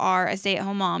you are a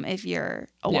stay-at-home mom if you're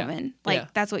a woman,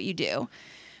 like that's what you do.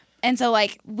 And so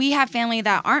like we have family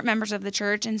that aren't members of the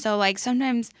church, and so like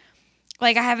sometimes,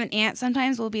 like I have an aunt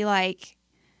sometimes will be like,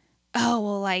 oh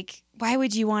well, like why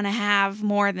would you want to have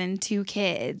more than 2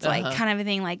 kids, like kind of a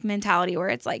thing, like mentality, where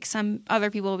it's like some other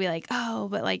people will be like, oh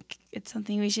but like it's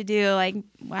something we should do, like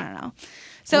I don't know.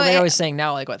 So they're always saying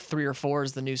now like what 3 or 4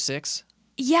 is the new 6.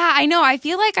 Yeah, I know. I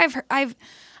feel like I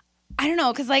don't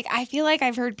know, because like I feel like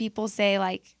I've heard people say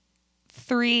like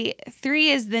 3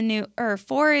 is the new, or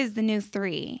 4 is the new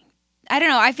 3. I don't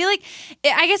know. I feel like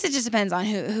I guess it just depends on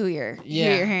who you're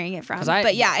hearing it from.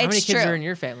 But yeah, how it's many kids true. are in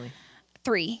your family?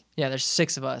 3. Yeah, there's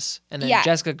 6 of us, and then Yeah.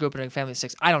 Jessica grew up in a family of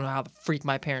 6. I don't know how the freak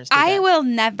my parents did I that. will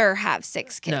never have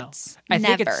 6 kids. No, I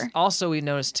never. think it's also we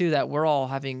noticed too that we're all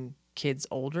having kids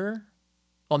older.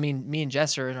 Well, I mean, me and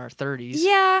Jess are in our 30s.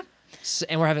 Yeah.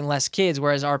 And we're having less kids,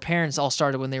 whereas our parents all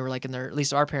started when they were like in their. At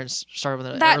least our parents started when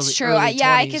they were That's true. early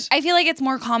Yeah, 20s. I feel like it's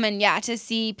more common, to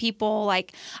see people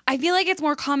like. I feel like it's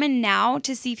more common now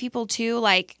to see people too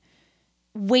like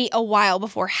wait a while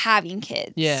before having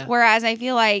kids. Yeah. Whereas I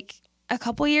feel like a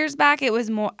couple years back it was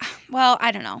more. Well,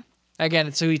 I don't know. Again,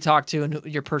 it's who you talk to and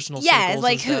your personal Yeah, circles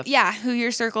like and stuff. who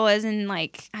your circle is, and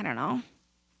like I don't know.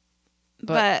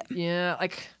 But yeah,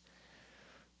 like.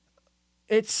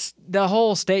 It's the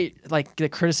whole state, like the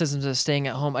criticisms of staying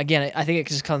at home. Again, I think it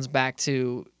just comes back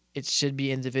to it should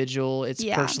be individual. It's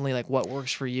personally like what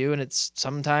works for you. And it's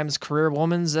sometimes career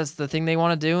women's, that's the thing they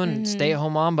want to do and stay at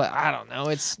home mom. But I don't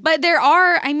know. But there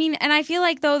are, and I feel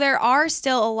like though there are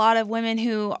still a lot of women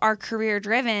who are career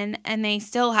driven and they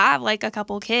still have like a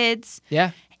couple kids.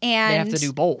 Yeah. And they have to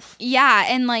do both. Yeah.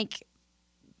 And like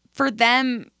for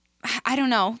them, I don't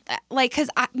know. Like, cause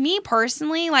me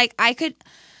personally, like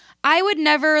I would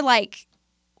never like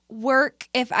work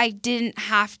if I didn't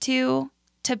have to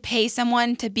pay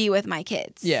someone to be with my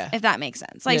kids. Yeah. If that makes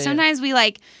sense. Like sometimes we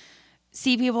like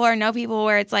see people or know people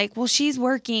where it's like, well, she's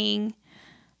working,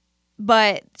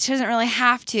 but she doesn't really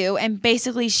have to. And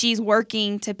basically she's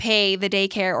working to pay the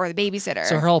daycare or the babysitter.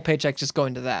 So her whole paycheck just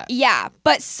going to that. Yeah.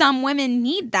 But some women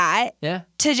need that. Yeah.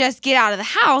 To just get out of the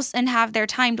house and have their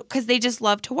time because they just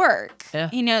love to work. Yeah.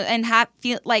 You know, and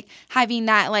feel like having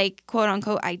that like quote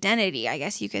unquote identity, I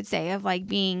guess you could say, of like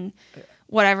being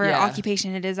whatever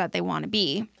occupation it is that they want to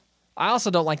be. I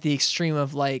also don't like the extreme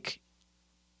of like,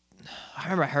 I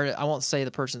remember I heard it, I won't say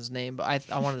the person's name,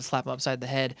 but I wanted to slap him upside the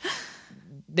head.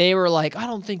 They were like, I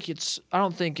don't think it's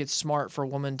smart for a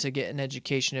woman to get an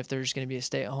education if there's going to be a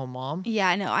stay-at-home mom.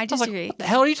 Yeah, no, I disagree. Like, what the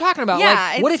hell are you talking about?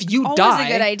 Yeah, like, what if you always die?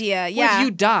 A good idea. Yeah. What if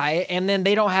you die and then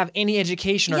they don't have any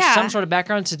education or some sort of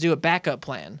background to do a backup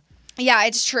plan? Yeah,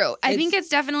 it's true. I think it's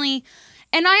definitely,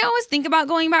 and I always think about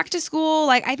going back to school.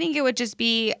 Like, I think it would just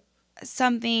be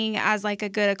something as like a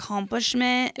good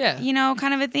accomplishment, you know,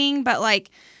 kind of a thing. But like,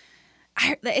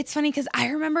 it's funny because I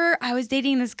remember I was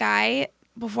dating this guy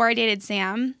before I dated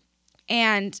Sam,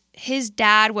 and his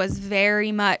dad was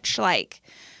very much like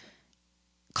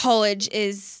college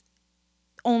is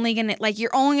only gonna, like,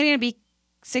 you're only gonna be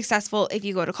successful if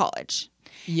you go to college.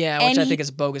 Yeah, which I think is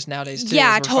bogus nowadays too.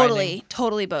 Yeah,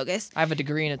 totally bogus. I have a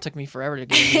degree and it took me forever to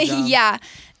get a job. Yeah,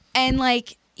 and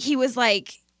like he was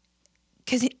like,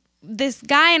 because this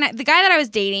guy and the guy that I was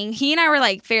dating, he and I were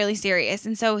like fairly serious,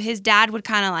 and so his dad would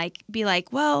kind of like be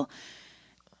like, well,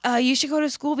 you should go to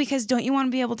school because don't you want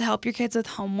to be able to help your kids with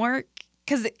homework?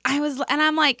 Because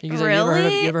I'm like,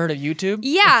 really? You ever heard of YouTube?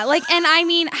 Yeah, like, and I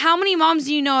mean, how many moms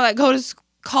do you know that go to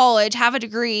college, have a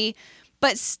degree,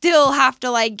 but still have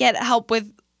to like get help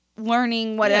with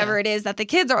learning whatever it is that the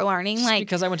kids are learning? Just like,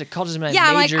 because I went to college and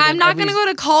I like I'm not gonna go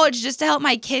to college just to help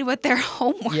my kid with their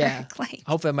homework. Yeah, like,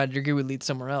 hopefully my degree would lead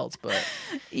somewhere else. But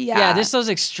yeah, just those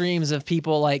extremes of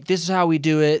people like, this is how we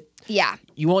do it. Yeah,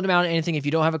 you won't amount to anything if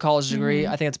you don't have a college degree.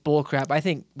 I think it's bull crap. I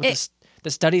think with the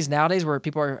studies nowadays where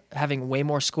people are having way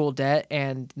more school debt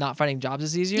and not finding jobs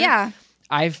is easier. Yeah,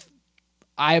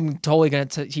 I'm totally going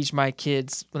to teach my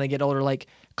kids when they get older, like,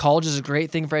 college is a great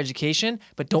thing for education,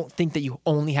 but don't think that you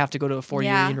only have to go to a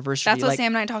 4-year university. That's what like,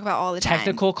 Sam and I talk about all the time.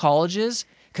 Technical colleges,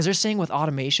 because they're saying with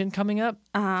automation coming up,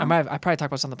 I probably talked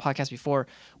about this on the podcast before,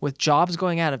 with jobs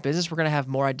going out of business, we're going to have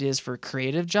more ideas for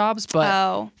creative jobs,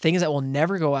 but things that will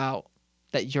never go out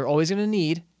that you're always going to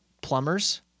need,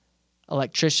 plumbers,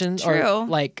 electricians, or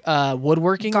like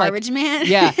woodworking, garbage man.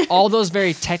 Yeah, all those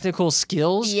very technical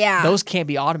skills. Yeah, those can't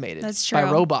be automated. That's true.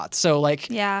 By robots. So like,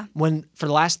 when for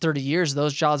the last 30 years,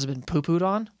 those jobs have been poo-pooed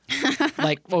on.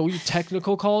 Like, well, you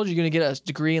technical college, you're gonna get a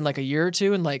degree in like a year or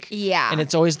two, and like, and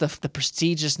it's always the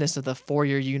prestigiousness of the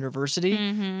 4-year university.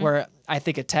 Where I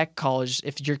think a tech college,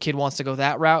 if your kid wants to go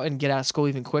that route and get out of school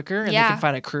even quicker, and they can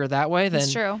find a career that way, then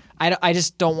that's true. I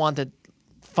just don't want to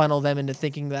funnel them into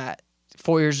thinking that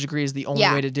 4 years degree is the only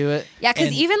way to do it. Yeah,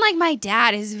 because even like my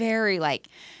dad is very like,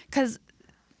 because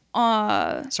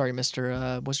sorry,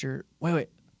 Mr. What's your wait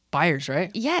Byers,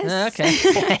 right? Yes.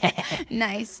 Okay.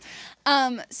 Nice.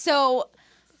 So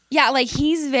yeah, like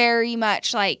he's very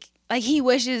much like he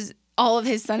wishes all of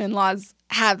his son-in-laws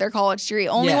have their college degree.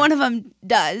 Only one of them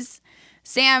does.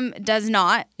 Sam does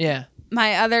not. Yeah.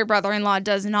 My other brother-in-law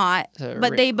does not. So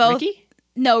but they both. Ricky?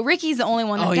 No, Ricky's the only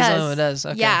one that does. He's the only one that does.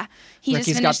 Okay. Yeah. He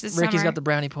just finished this summer. Ricky's got the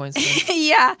brownie points.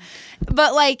 Yeah.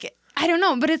 But like I don't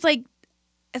know, but it's like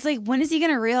when is he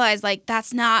gonna realize like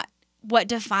that's not what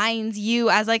defines you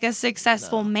as like a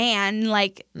successful man,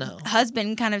 like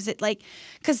husband kind of like,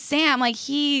 because Sam, like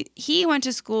he went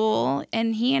to school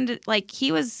and he ended like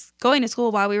he was going to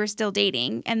school while we were still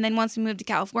dating, and then once we moved to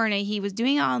California, he was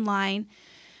doing it online,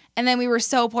 and then we were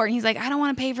so poor, and he's like, I don't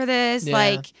want to pay for this,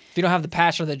 like if you don't have the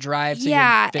passion or the drive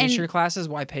to finish your classes,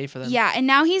 why pay for them? Yeah, and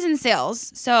now he's in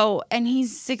sales, so and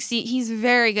he's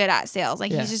very good at sales,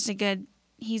 like he's just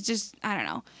I don't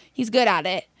know, he's good at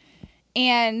it,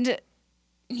 and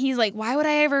he's like, why would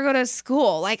I ever go to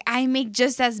school? Like, I make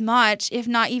just as much, if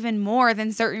not even more,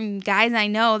 than certain guys I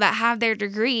know that have their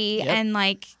degree, and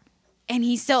like, and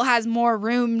he still has more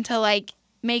room to like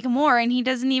make more, and he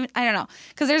doesn't even, I don't know,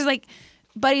 because there's like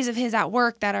buddies of his at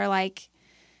work that are like,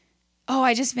 oh,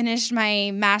 I just finished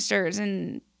my master's,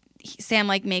 and Sam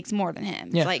like makes more than him.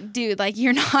 It's like, dude, like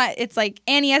you're not. It's like,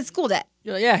 and he has school debt.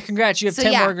 Yeah, congrats, you have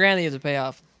 10 more grand that you have to pay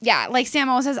off. Yeah, like Sam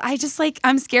always says, I just like,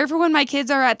 I'm scared for when my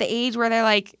kids are at the age where they're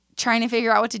like trying to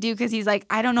figure out what to do, because he's like,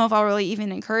 I don't know if I'll really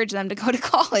even encourage them to go to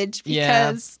college,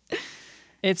 because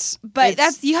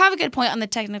you have a good point on the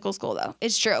technical school though.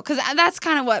 It's true, because that's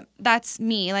kind of that's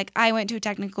me. Like I went to a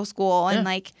technical school, and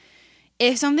like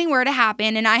if something were to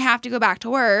happen and I have to go back to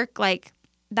work, like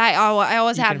that I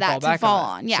always have that to fall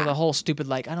on. Yeah. So the whole stupid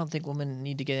like, I don't think women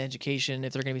need to get an education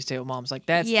if they're going to be stay-at-home moms. Like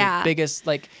that's the biggest,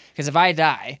 like, because if I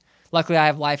die, luckily I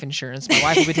have life insurance. My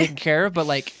wife will be taken care of, but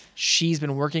like she's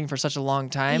been working for such a long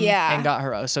time and got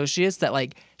her associates that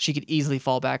like she could easily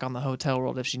fall back on the hotel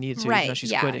world if she needed to, even though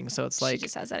she's quitting. So it's like, she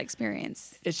just has that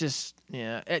experience. It's just,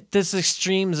 this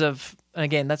extremes of,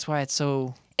 again, that's why it's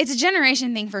so. It's a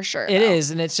generation thing for sure. It is.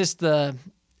 And it's just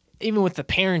even with the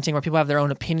parenting, where people have their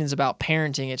own opinions about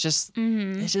parenting, it's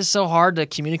just so hard to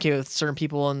communicate with certain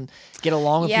people and get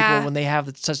along with people when they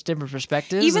have such different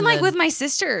perspectives. Even like with my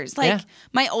sisters, like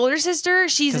my older sister,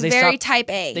 she's very type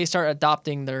A. They start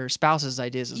adopting their spouse's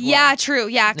ideas as well. Yeah, true.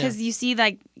 Yeah, because you see,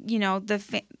 like, you know,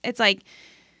 it's like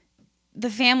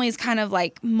the families kind of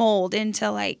like mold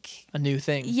into like a new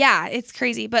thing. Yeah, it's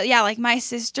crazy. But yeah, like my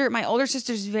older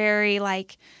sister's very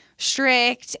like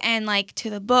strict and like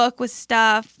to the book with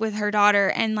stuff with her daughter,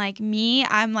 and like me,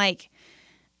 I'm like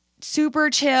super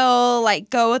chill, like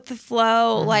go with the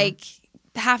flow. Like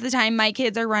half the time my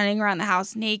kids are running around the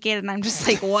house naked, and I'm just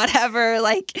like whatever.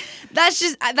 Like that's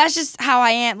just how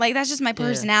I am. Like that's just my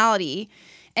personality.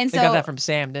 And they got that from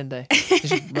Sam, didn't they?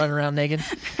 Just running around naked.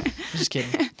 Just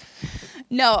kidding.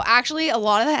 No, actually, a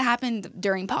lot of that happened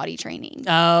during potty training.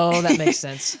 Oh, that makes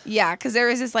sense. Yeah, because there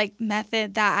was this like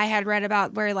method that I had read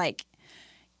about where like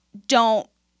don't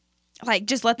like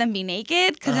just let them be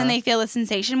naked, because then they feel the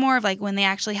sensation more of like when they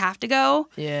actually have to go.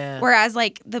 Yeah. Whereas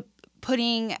like the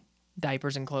putting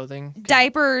diapers and clothing.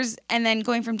 Diapers and then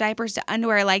going from diapers to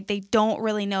underwear, like they don't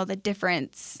really know the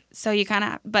difference. So you kind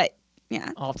of, but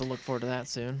yeah. I'll have to look forward to that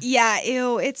soon. Yeah,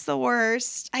 ew, it's the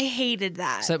worst. I hated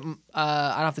that. Except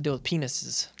I don't have to deal with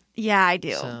penises. Yeah, I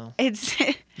do. So, it's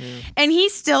and he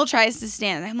still tries to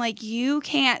stand. I'm like, you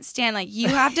can't stand. Like, you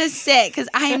have to sit, because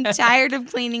I'm tired of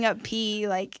cleaning up pee.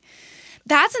 Like,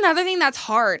 that's another thing that's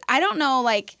hard. I don't know.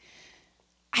 Like,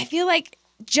 I feel like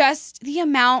just the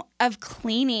amount of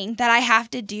cleaning that I have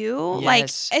to do.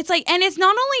 Yes. Like, it's like, and it's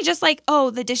not only just like,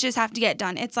 oh, the dishes have to get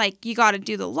done. It's like, you got to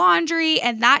do the laundry,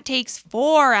 and that takes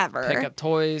forever. Pick up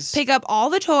toys. Pick up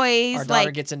all the toys. Our daughter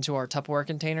gets into our Tupperware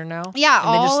container now. Yeah.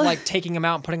 And they just like taking them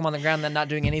out and putting them on the ground and then not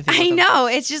doing anything with them. I know.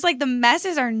 It's just like the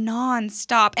messes are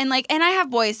nonstop. And like, and I have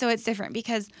boys, so it's different,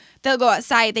 because they'll go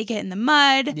outside, they get in the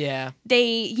mud. Yeah.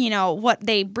 They,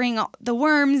 they bring the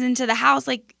worms into the house,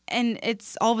 like, and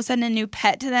it's all of a sudden a new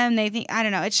pet to them. They think, I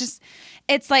don't know. It's just,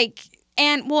 it's like,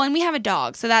 and we have a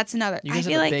dog, so that's another. You guys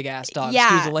have a big ass dog. Yeah,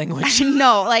 excuse the language.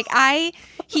 No, like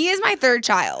he is my third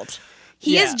child.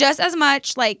 He is just as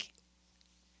much like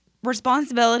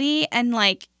responsibility and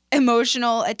like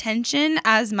emotional attention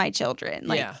as my children.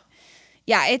 Like,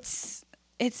 yeah, it's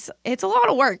a lot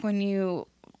of work when you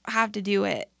have to do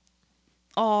it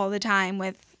all the time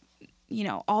with,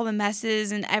 all the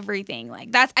messes and everything.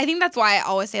 Like I think that's why I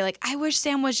always say, like, I wish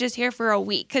Sam was just here for a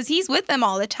week, because he's with them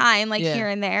all the time, like here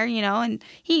and there, and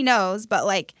he knows, but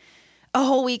like a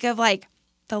whole week of like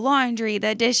the laundry,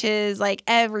 the dishes, like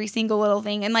every single little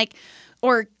thing, and like,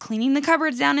 or cleaning the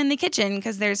cupboards down in the kitchen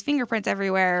because there's fingerprints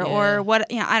everywhere, or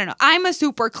what, I don't know. I'm a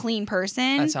super clean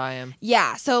person. That's how I am.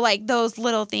 Yeah. So like those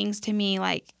little things to me,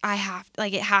 like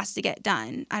it has to get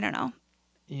done. I don't know.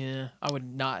 Yeah, I would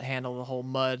not handle the whole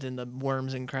mud and the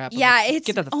worms and crap. Yeah,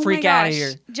 get that the freak out of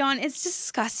here, John. It's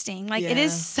disgusting. Like it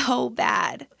is so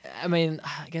bad. I mean,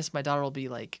 I guess my daughter will be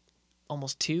like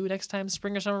almost 2 next time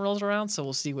spring or summer rolls around. So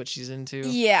we'll see what she's into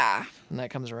Yeah. when that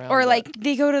comes around. Or but- like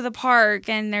they go to the park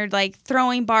and they're like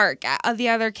throwing bark at the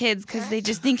other kids because they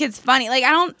just think it's funny. Like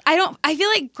I feel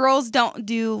like girls don't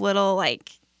do little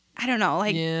like, I don't know,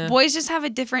 like boys just have a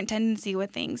different tendency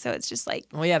with things. So it's just like,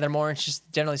 well, yeah, they're more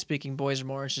interested. Generally speaking, boys are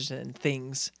more interested in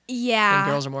things. Yeah.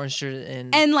 And girls are more interested in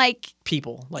and like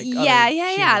people. Like yeah,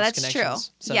 other that's true.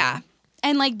 connections. So, yeah.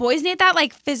 And like boys need that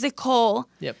like physical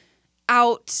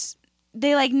out.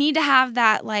 They like need to have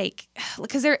that like,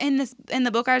 because they're in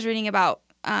the book I was reading about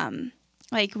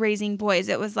like raising boys.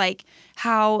 It was like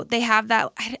how they have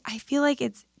that. I feel like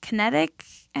it's kinetic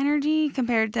energy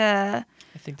compared to.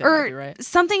 I think that might be right.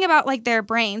 Something about like their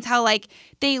brains, how like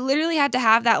they literally had to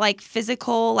have that like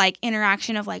physical like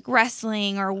interaction of like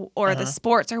wrestling or the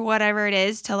sports or whatever it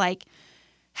is to like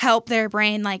help their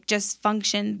brain like just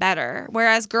function better.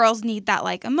 Whereas girls need that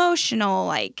like emotional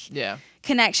like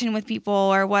connection with people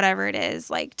or whatever it is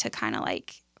like to kind of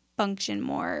like function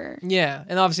more. Yeah,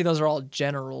 and obviously those are all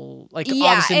general. Like it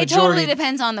obviously majority, totally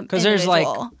depends on the because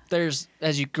individual. there's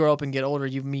as you grow up and get older,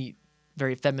 you meet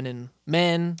very feminine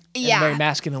men and very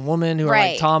masculine women who are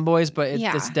like tomboys, but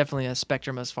it's definitely a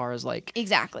spectrum as far as like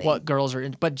what girls are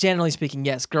in. But generally speaking,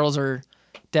 yes, girls are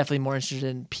definitely more interested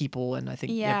in people, and I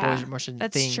think boys are more interested in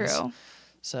things. That's true.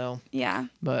 So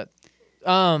but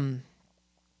what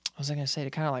was I gonna say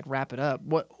to kind of like wrap it up?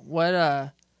 What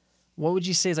would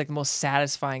you say is like the most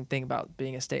satisfying thing about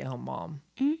being a stay-at-home mom?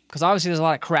 Because obviously there's a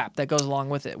lot of crap that goes along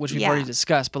with it, which we've already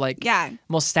discussed. But like,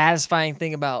 most satisfying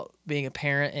thing about being a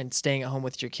parent and staying at home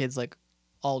with your kids like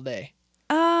all day.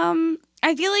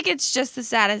 I feel like it's just the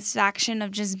satisfaction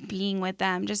of just being with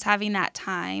them, just having that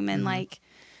time, and like,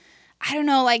 I don't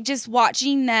know, like just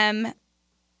watching them.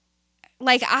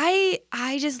 Like I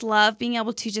just love being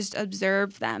able to just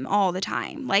observe them all the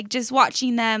time, like just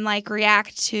watching them like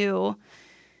react to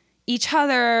each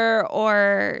other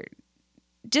or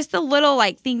just the little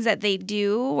like things that they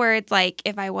do where it's like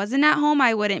if I wasn't at home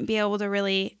I wouldn't be able to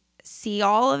really see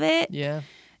all of it. Yeah.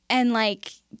 And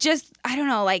like just I don't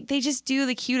know, like they just do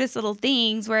the cutest little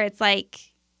things where it's like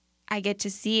I get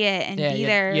to see it and be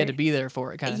there. You had to be there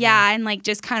for it kind of thing. And like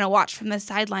just kind of watch from the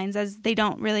sidelines as they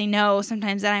don't really know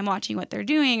sometimes that I'm watching what they're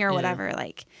doing or whatever,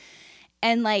 like.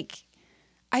 And like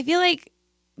I feel like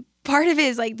part of it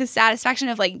is like the satisfaction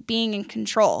of like being in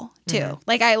control too.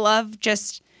 Like I love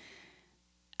just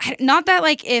not that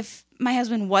like if my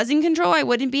husband was in control I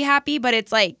wouldn't be happy, but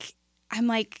it's like I'm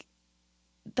like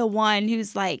the one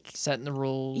who's like setting the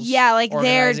rules. Yeah, like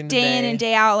they're day in and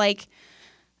day out. Like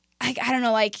I don't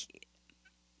know, like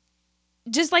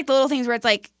just like the little things where it's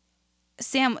like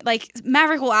Sam, like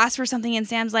Maverick will ask for something and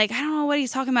Sam's like, I don't know what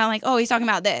he's talking about. I'm like, oh, he's talking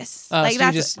about this. Like so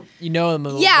that's you know them a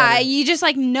little better. better. You just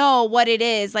like know what it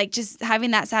is. Like just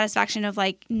having that satisfaction of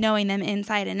like knowing them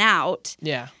inside and out.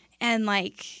 Yeah. And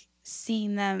like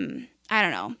seeing them, I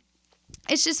don't know.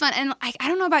 It's just fun. And like I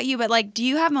don't know about you, but like do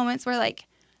you have moments where like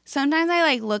sometimes I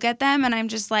like look at them and I'm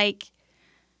just like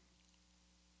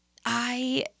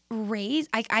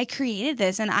I created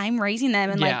this and I'm raising them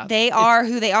and like they are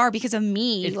who they are because of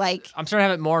me. Like I'm starting to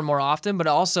have it more and more often, but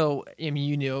also I mean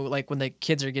you know like when the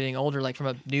kids are getting older, like from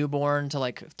a newborn to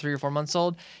like 3 or 4 months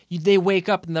old, they wake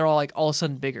up and they're all like all of a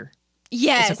sudden bigger.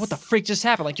 Yes. It's like, what the freak just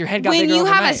happened? Like, your head got when bigger you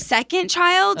overnight. have a second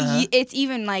child, it's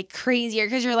even, like, crazier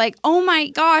because you're like, oh, my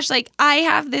gosh, like, I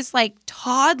have this, like,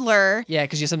 toddler. Yeah,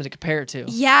 because you have something to compare it to.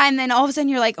 Yeah, and then all of a sudden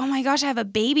you're like, oh, my gosh, I have a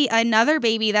baby, another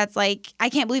baby that's, like, I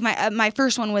can't believe my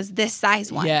first one was this size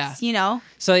once, you know?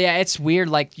 So, yeah, it's weird.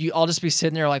 Like, I'll just be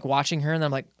sitting there, like, watching her, and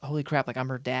I'm like, holy crap, like, I'm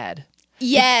her dad.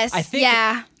 Yes,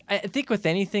 I think with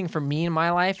anything for me in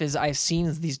my life is I've seen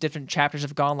these different chapters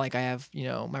have gone. Like I have, you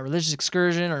know, my religious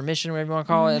excursion or mission, whatever you want to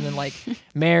call it, and then like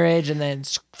marriage and then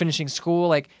finishing school.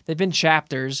 Like they've been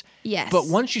chapters. Yes. But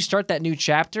once you start that new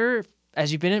chapter,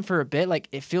 as you've been in it for a bit, like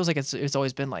it feels like it's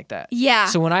always been like that. Yeah.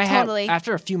 So when I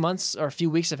after a few months or a few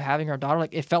weeks of having our daughter,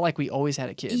 like it felt like we always had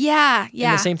a kid. Yeah. Yeah.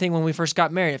 And the same thing when we first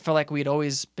got married. It felt like we had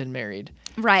always been married.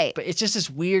 Right. But it's just this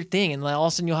weird thing, and like all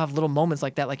of a sudden you'll have little moments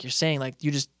like that, like you're saying, like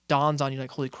you just dawns on you, like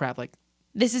holy crap, like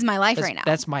this is my life right now.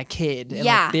 That's my kid. And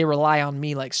like, they rely on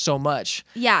me like so much.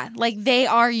 Yeah, like they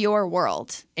are your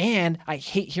world. And I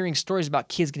hate hearing stories about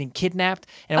kids getting kidnapped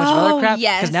and a bunch of other crap.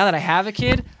 Because now that I have a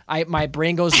kid, my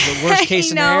brain goes to the worst case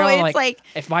scenario. It's like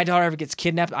if my daughter ever gets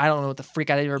kidnapped, I don't know what the freak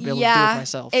I'd ever be able to do with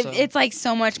myself. It's like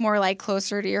so much more like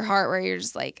closer to your heart where you're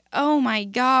just like, oh my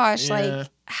gosh, like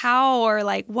how or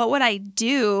like what would I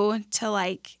do to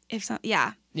like if some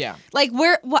Yeah. Yeah. Like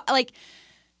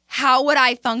how would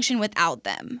I function without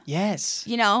them? Yes.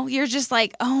 You know, you're just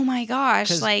like, oh my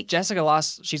gosh, like Jessica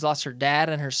she's lost her dad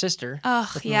and her sister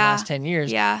within the last 10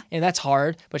 years. Yeah. And that's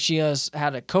hard, but she knows how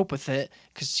to cope with it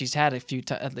because she's had a few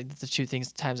times, like the two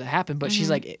times that happened. But she's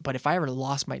like, but if I ever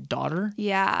lost my daughter,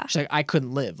 she's like, I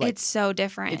couldn't live. Like, it's so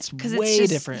different. It's way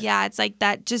different. Yeah, it's like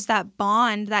that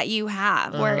bond that you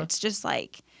have where it's just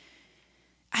like,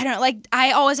 I don't know, like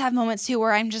I always have moments too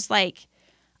where I'm just like,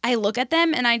 I look at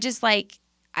them and I just like,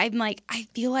 I'm like, I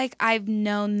feel like I've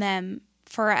known them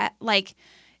for like,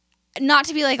 not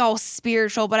to be like all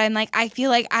spiritual, but I'm like, I feel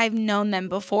like I've known them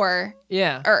before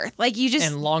Earth. Like you just.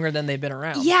 And longer than they've been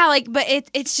around. Yeah, like, but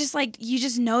it's just like, you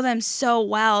just know them so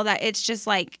well that it's just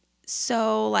like,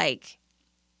 so like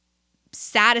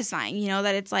satisfying, you know,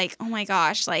 that it's like, oh my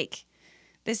gosh, like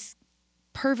this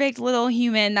perfect little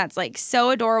human that's like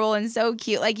so adorable and so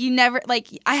cute. Like you never, like,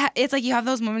 it's like you have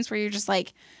those moments where you're just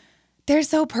like, they're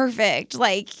so perfect.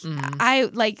 Like, I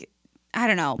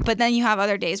don't know. But then you have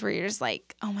other days where you're just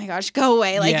like, oh my gosh, go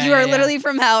away. Like, you are literally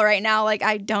from hell right now. Like,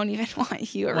 I don't even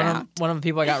want you around. One of the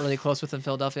people I got really close with in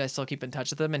Philadelphia, I still keep in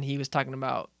touch with him, and he was talking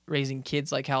about raising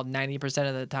kids, like how 90%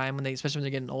 of the time, especially when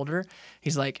they're getting older,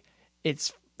 he's like,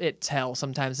 it's hell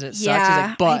sometimes and it sucks. He's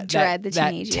like, but I dread the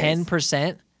teenage that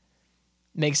 10%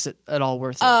 makes it all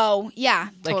worth it. Oh, yeah,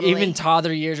 like totally. even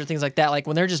toddler years or things like that, like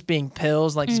when they're just being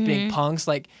pills, like just being punks,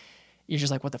 like you're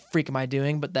just like, what the freak am I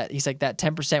doing? But that he's like that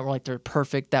 10% where like they're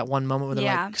perfect, that one moment where they're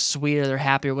like sweet or they're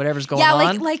happy or whatever's going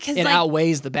on, it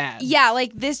outweighs the bad. Yeah,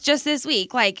 like this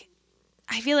week, like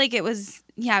I feel like it was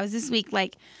this week.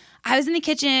 Like I was in the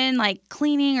kitchen, like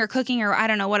cleaning or cooking or I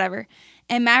don't know, whatever.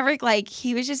 And Maverick, like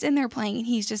he was just in there playing, and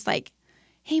he's just like,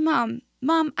 "Hey, mom,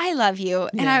 I love you."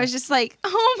 And I was just like,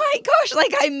 oh my gosh,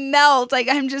 like I melt. Like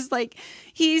I'm just like,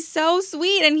 he's so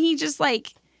sweet, and he just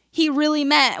like. He really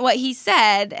meant what he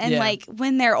said. And like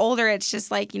when they're older, it's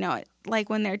just like, you know, like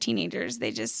when they're teenagers,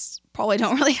 they just probably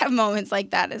don't really have moments like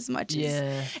that as much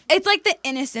as it's like the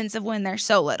innocence of when they're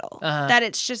so little that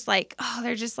it's just like, oh,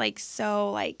 they're just like,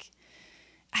 so like,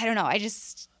 I don't know.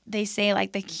 They say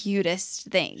like the cutest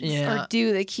things or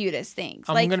do the cutest things.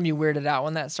 I'm going to be weirded out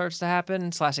when that starts to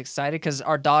happen / excited because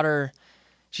our daughter,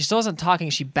 she still isn't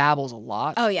talking. She babbles a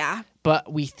lot. Oh yeah. But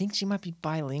we think she might be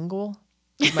bilingual.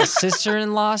 My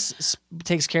sister-in-law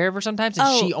takes care of her sometimes,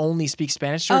 and she only speaks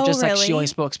Spanish to her, just like she only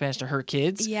spoke Spanish to her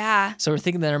kids. Yeah. So we're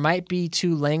thinking that there might be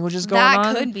two languages going on.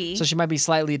 That could be. So she might be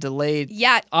slightly delayed.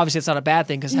 Yeah. Obviously, it's not a bad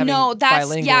thing because having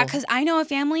bilingual. Yeah, because I know a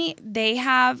family, they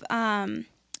have,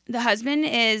 the husband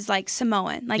is like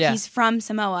Samoan. Like he's from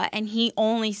Samoa, and he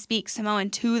only speaks Samoan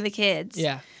to the kids.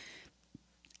 Yeah.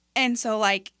 And so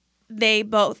like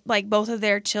both of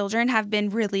their children have been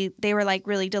really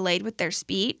delayed with their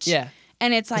speech. Yeah.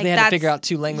 And it's like they had to figure out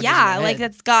two languages. Yeah, like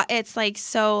it's like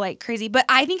so like crazy. But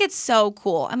I think it's so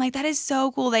cool. I'm like, that is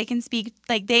so cool. They can speak,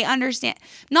 like they understand,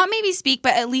 not maybe speak,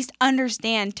 but at least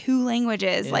understand two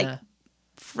languages, like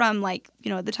from like,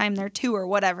 you know, the time they're 2 or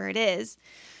whatever it is.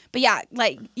 But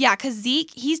because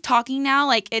Zeke, he's talking now,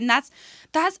 like, and that's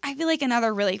I feel like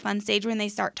another really fun stage when they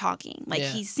start talking. Like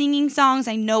he's singing songs.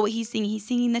 I know what he's singing. He's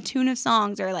singing the tune of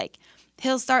songs, or like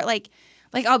he'll start like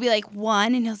I'll be like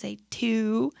 1 and he'll say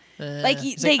 2. Like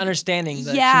they understanding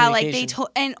the like they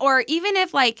or even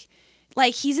if like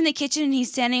he's in the kitchen and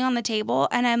he's standing on the table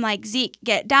and I'm like, Zeke,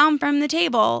 get down from the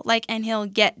table, like, and he'll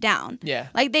get down. Yeah.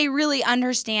 Like they really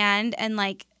understand, and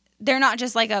like they're not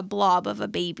just like a blob of a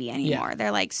baby anymore. Yeah.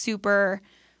 They're like super,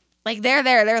 like they're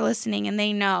there, they're listening, and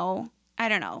they know. I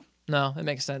don't know. No, it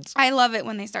makes sense. I love it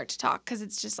when they start to talk because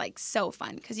it's just like so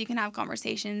fun because you can have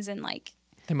conversations and like.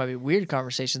 They might be weird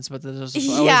conversations, but there's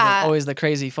always the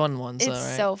crazy fun ones.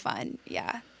 It's so fun,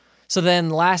 yeah. So then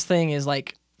last thing is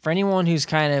like, for anyone who's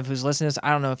who's listening to this, I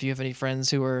don't know if you have any friends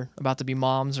who are about to be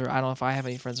moms, or I don't know if I have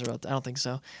any friends who are about to, I don't think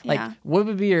so. Like, what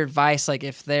would be your advice, like,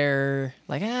 if they're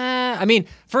like, I mean,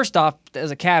 first off,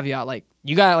 as a caveat, like,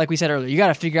 you got, like we said earlier, you got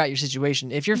to figure out your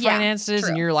situation. If your finances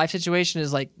and your life situation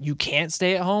is like, you can't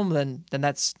stay at home, then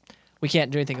that's, we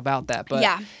can't do anything about that.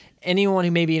 But anyone who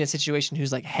may be in a situation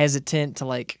who's like hesitant to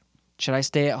like, should I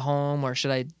stay at home or should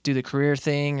I do the career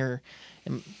thing or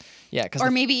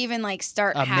maybe even like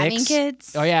start having mix.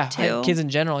 Kids. Oh yeah, too. Kids in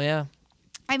general. Yeah.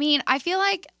 I mean, I feel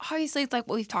like obviously it's like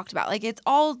what we've talked about. Like it's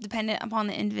all dependent upon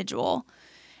the individual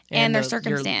and their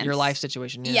circumstance, your life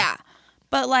situation. Yeah. Yeah,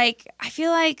 but like I feel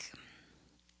like,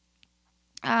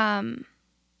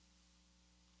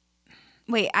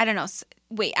 wait, I don't know.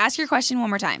 Wait, ask your question one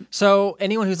more time. So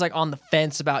anyone who's like on the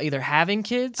fence about either having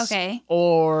kids, Okay.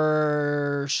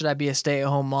 or should I be a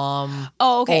stay-at-home mom?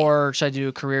 Oh, okay. Or should I do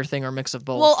a career thing or a mix of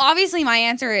both? Well, obviously my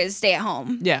answer is stay at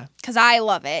home. Yeah. Because I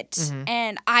love it. Mhm.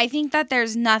 And I think that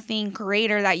there's nothing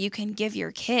greater that you can give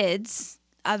your kids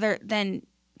other than,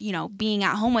 you know, being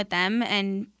at home with them.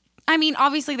 And I mean,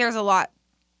 obviously there's a lot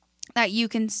that you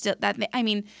can still,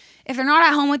 if they're not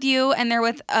at home with you and they're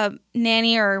with a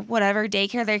nanny or whatever,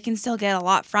 daycare, they can still get a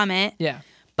lot from it. Yeah.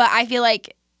 But I feel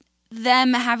like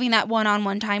them having that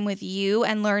one-on-one time with you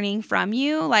and learning from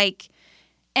you, like,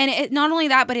 and it, not only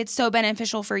that, but it's so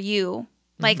beneficial for you.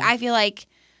 Like, I feel like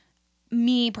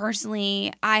me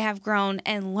personally, I have grown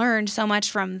and learned so much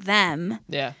from them.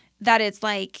 Yeah. That it's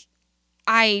like,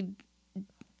 I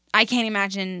can't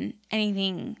imagine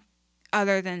anything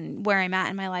other than where I'm at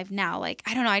in my life now. Like,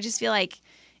 I don't know. I just feel like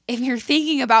if you're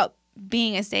thinking about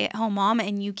being a stay-at-home mom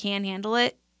and you can handle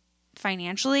it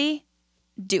financially,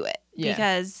 do it. Yeah.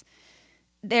 Because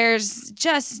there's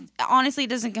just, honestly, it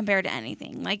doesn't compare to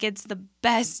anything. Like, it's the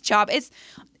best job. It's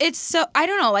so, I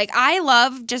don't know. Like, I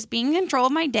love just being in control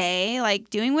of my day, like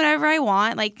doing whatever I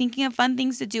want, like thinking of fun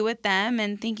things to do with them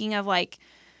and thinking of like,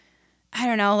 I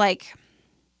don't know, like,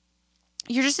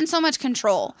 you're just in so much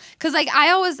control. Because like,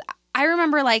 I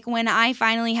remember like when I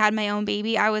finally had my own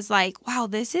baby, I was like, wow,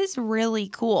 this is really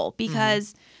cool.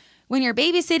 Because when you're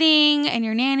babysitting and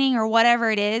you're nannying or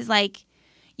whatever it is, like,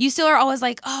 you still are always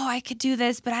like, oh, I could do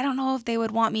this, but I don't know if they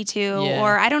would want me to. Yeah.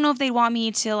 Or I don't know if they'd want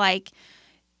me to like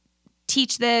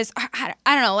teach this. I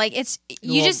don't know. Like, it's,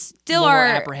 you just still more are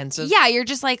apprehensive. Yeah, you're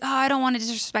just like, oh, I don't want to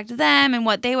disrespect them and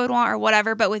what they would want or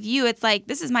whatever. But with you, it's like,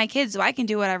 this is my kid, so I can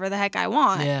do whatever the heck I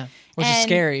want. Yeah. Which is And-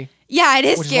 scary. Yeah, it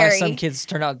is Which scary. is why some kids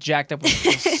turn out jacked up with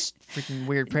those freaking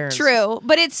weird parents. True,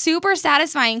 but it's super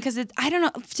satisfying because it's, I don't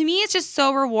know, to me it's just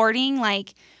so rewarding,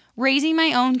 like raising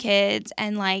my own kids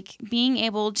and like being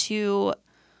able to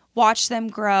watch them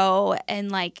grow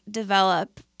and like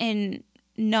develop and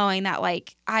knowing that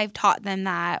like I've taught them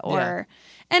that or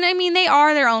and I mean they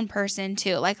are their own person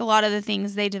too. Like a lot of the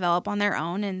things they develop on their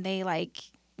own and they like,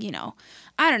 you know,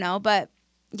 I don't know, but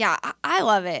yeah, I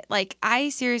love it. Like I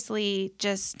seriously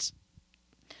just,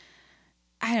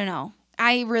 I don't know.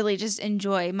 I really just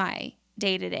enjoy my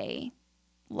day-to-day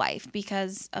life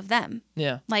because of them.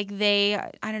 Yeah. Like they,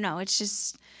 I don't know. It's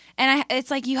just, and it's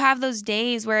like you have those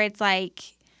days where it's like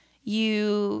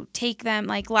you take them,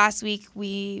 like last week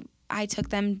I took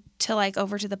them to like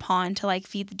over to the pond to like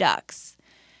feed the ducks.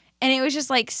 And it was just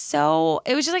like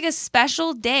it was just like a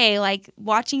special day, like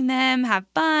watching them have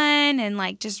fun and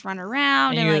like just run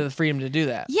around. And you like, have the freedom to do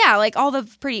that. yeah, like all the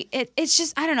it's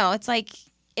just, I don't know. It's like,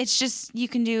 it's just, you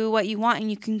can do what you want and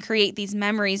you can create these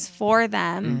memories for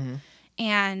them. Mm-hmm.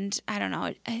 And I don't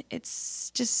know,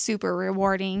 it's just super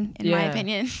rewarding in my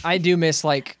opinion. I do miss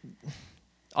like,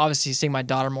 obviously seeing my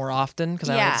daughter more often because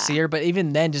I don't get to see her. But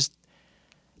even then, just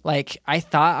like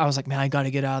I was like, man, I got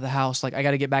to get out of the house. Like I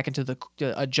got to get back into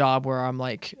a job where I'm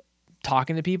like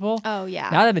talking to people. Oh yeah.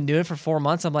 Now that I've been doing it for 4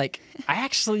 months, I'm like, I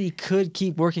actually could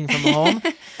keep working from home,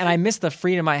 and I miss the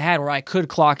freedom I had where I could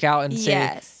clock out and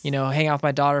say, you know, hang out with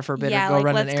my daughter for a bit or go like,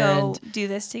 run an errand. Let's go do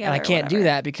this together. And I can't do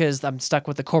that because I'm stuck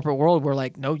with the corporate world where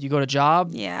like, no, you go to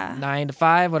job, 9 to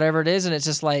 5, whatever it is, and it's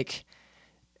just like,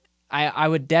 I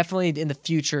would definitely in the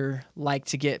future like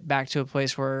to get back to a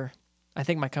place where I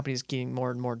think my company is getting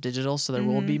more and more digital, so there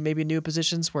will be maybe new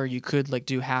positions where you could like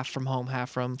do half from home, half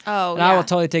from. Oh, and I will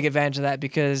totally take advantage of that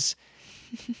because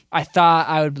I thought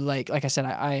I would like I said,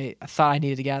 I thought I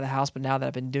needed to get out of the house, but now that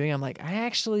I've been doing it, I'm like, I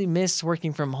actually miss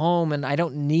working from home and I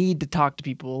don't need to talk to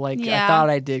people like I thought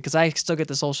I did because I still get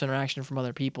the social interaction from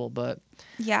other people. But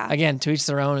again, to each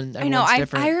their own, and everyone's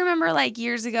different. I remember like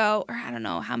years ago, or I don't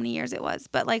know how many years it was,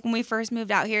 but like when we first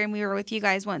moved out here and we were with you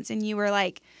guys once and you were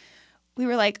like, we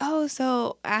were like, oh,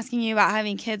 so asking you about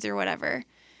having kids or whatever.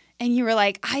 And you were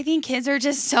like, I think kids are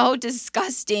just so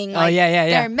disgusting. Like,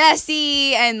 they're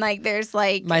messy and like there's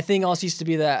like. My thing also used to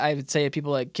be that I would say to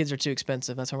people like kids are too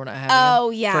expensive. That's why we're not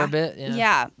having them for a bit.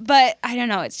 Yeah. But I don't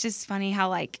know. It's just funny how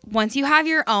like once you have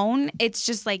your own, it's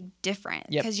just like different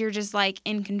because you're just like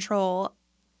in control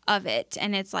of it.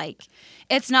 And it's like,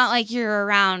 it's not like you're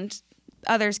around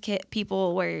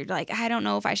people where you're like, I don't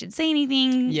know if I should say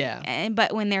anything.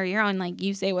 But when they're your own, like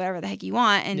you say whatever the heck you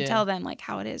want and tell them like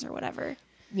how it is or whatever.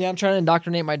 Yeah, I'm trying to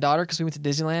indoctrinate my daughter because we went to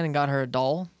Disneyland and got her a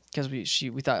doll because we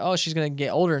thought, oh, she's gonna get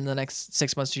older in the next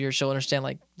 6 months to a year. She'll understand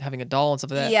like having a doll and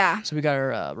stuff like that. Yeah. So we got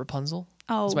her Rapunzel.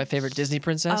 Oh, it's my favorite Disney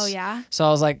princess. Oh yeah. So I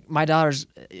was like, my daughter's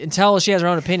until she has her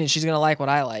own opinion, she's gonna like what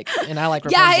I like, and I like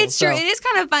Rapunzel. Yeah, it's true. It is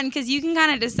kind of fun because you can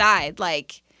kind of decide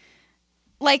like.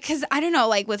 like, cause I don't know,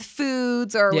 like with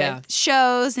foods or Yeah. with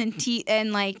shows and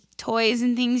and like toys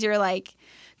and things, you're like,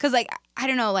 cause like, I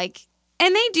don't know, like,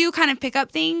 and they do kind of pick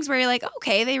up things where you're like,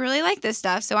 okay, they really like this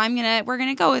stuff. So we're going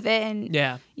to go with it. And,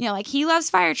 Yeah. you know, like he loves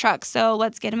fire trucks. So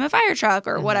let's get him a fire truck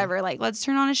or whatever. Like, let's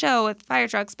turn on a show with fire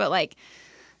trucks. But like,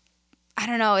 I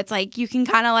don't know. It's like, you can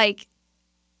kind of like,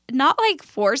 not like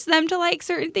force them to like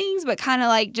certain things, but kind of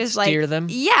like just like Steer them.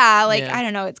 Yeah. Like, Yeah. I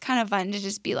don't know. It's kind of fun to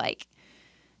just be like,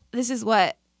 this is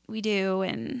what we do.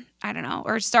 And I don't know,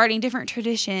 or starting different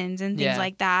traditions and things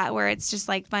like that, where it's just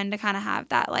like fun to kind of have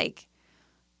that like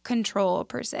control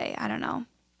per se. I don't know.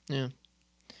 Yeah.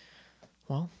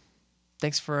 Well,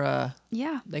 thanks for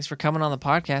Yeah. thanks for coming on the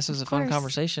podcast. It was a fun course.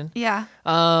 conversation. Yeah.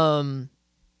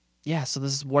 Yeah, so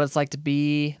this is what it's like to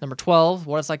be number 12,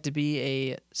 what it's like to be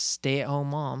a stay-at-home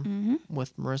mom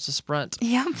with Marissa Sprunt.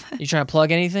 Yep. You trying to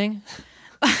plug anything?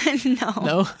 No.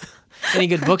 No? Any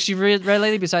good books you've read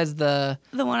lately besides the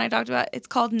one I talked about? It's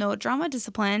called No Drama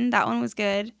Discipline. That one was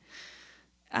good.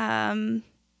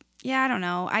 Yeah, I don't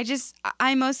know.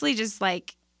 I mostly just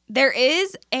like, there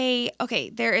is an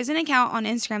account on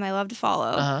Instagram I love to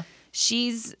follow. Uh-huh.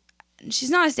 She's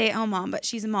not a stay-at-home mom, but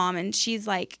she's a mom, and she's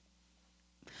like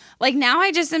now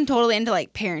I just am totally into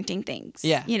like parenting things.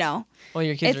 Yeah. You know? Well,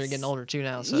 your kids are getting older too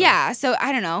now, so. Yeah, so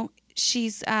I don't know.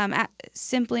 She's at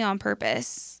Simply on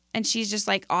Purpose, and she's just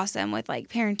like awesome with like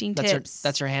parenting tips.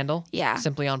 That's her handle? Yeah.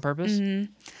 Simply on Purpose?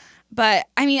 Mm-hmm. But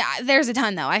I mean, there's a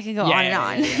ton though. I could go on and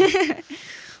on. Yeah.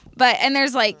 But and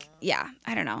there's like,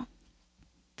 I don't know.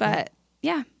 But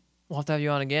yeah. We'll have to have you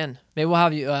on again. Maybe we'll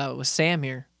have you with Sam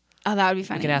here. Oh, that would be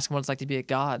funny. We can ask him what it's like to be a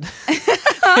god.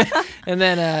 And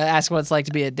then ask him what it's like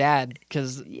to be a dad.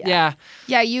 Because, Yeah,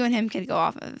 you and him could go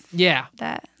off of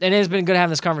that. And it has been good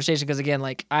having this conversation because, again,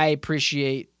 like, I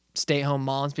appreciate stay-at-home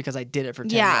moms because I did it for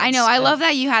 10 Yeah, months. I know. I love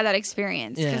that you had that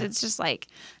experience because it's just like,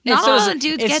 not still all doesn't-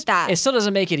 dudes get that. It still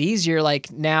doesn't make it easier,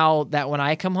 like, now that when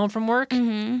I come home from work,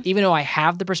 even though I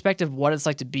have the perspective of what it's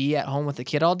like to be at home with the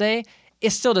kid all day, it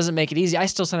still doesn't make it easy. I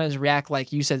still sometimes react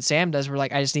like you said Sam does, where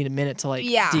like I just need a minute to like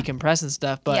decompress and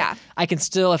stuff. But I can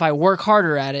still, if I work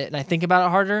harder at it and I think about it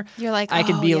harder, you're like, I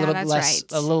can be a little that's less,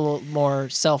 right. a little more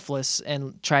selfless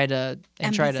and try to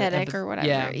Empathetic or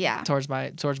whatever. Yeah. towards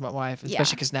my wife,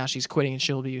 especially because now she's quitting and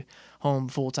she'll be home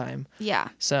full time. Yeah.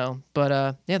 So,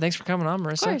 but yeah, thanks for coming on,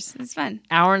 Marissa. Of course, it's fun.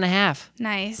 Hour and a half.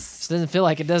 Nice. It doesn't feel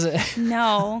like it, does it?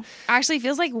 No, actually,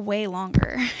 feels like way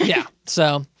longer. Yeah.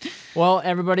 So, well,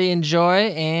 everybody enjoy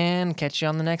and catch you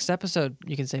on the next episode.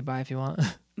 You can say bye if you want.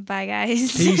 Bye,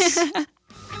 guys. Peace.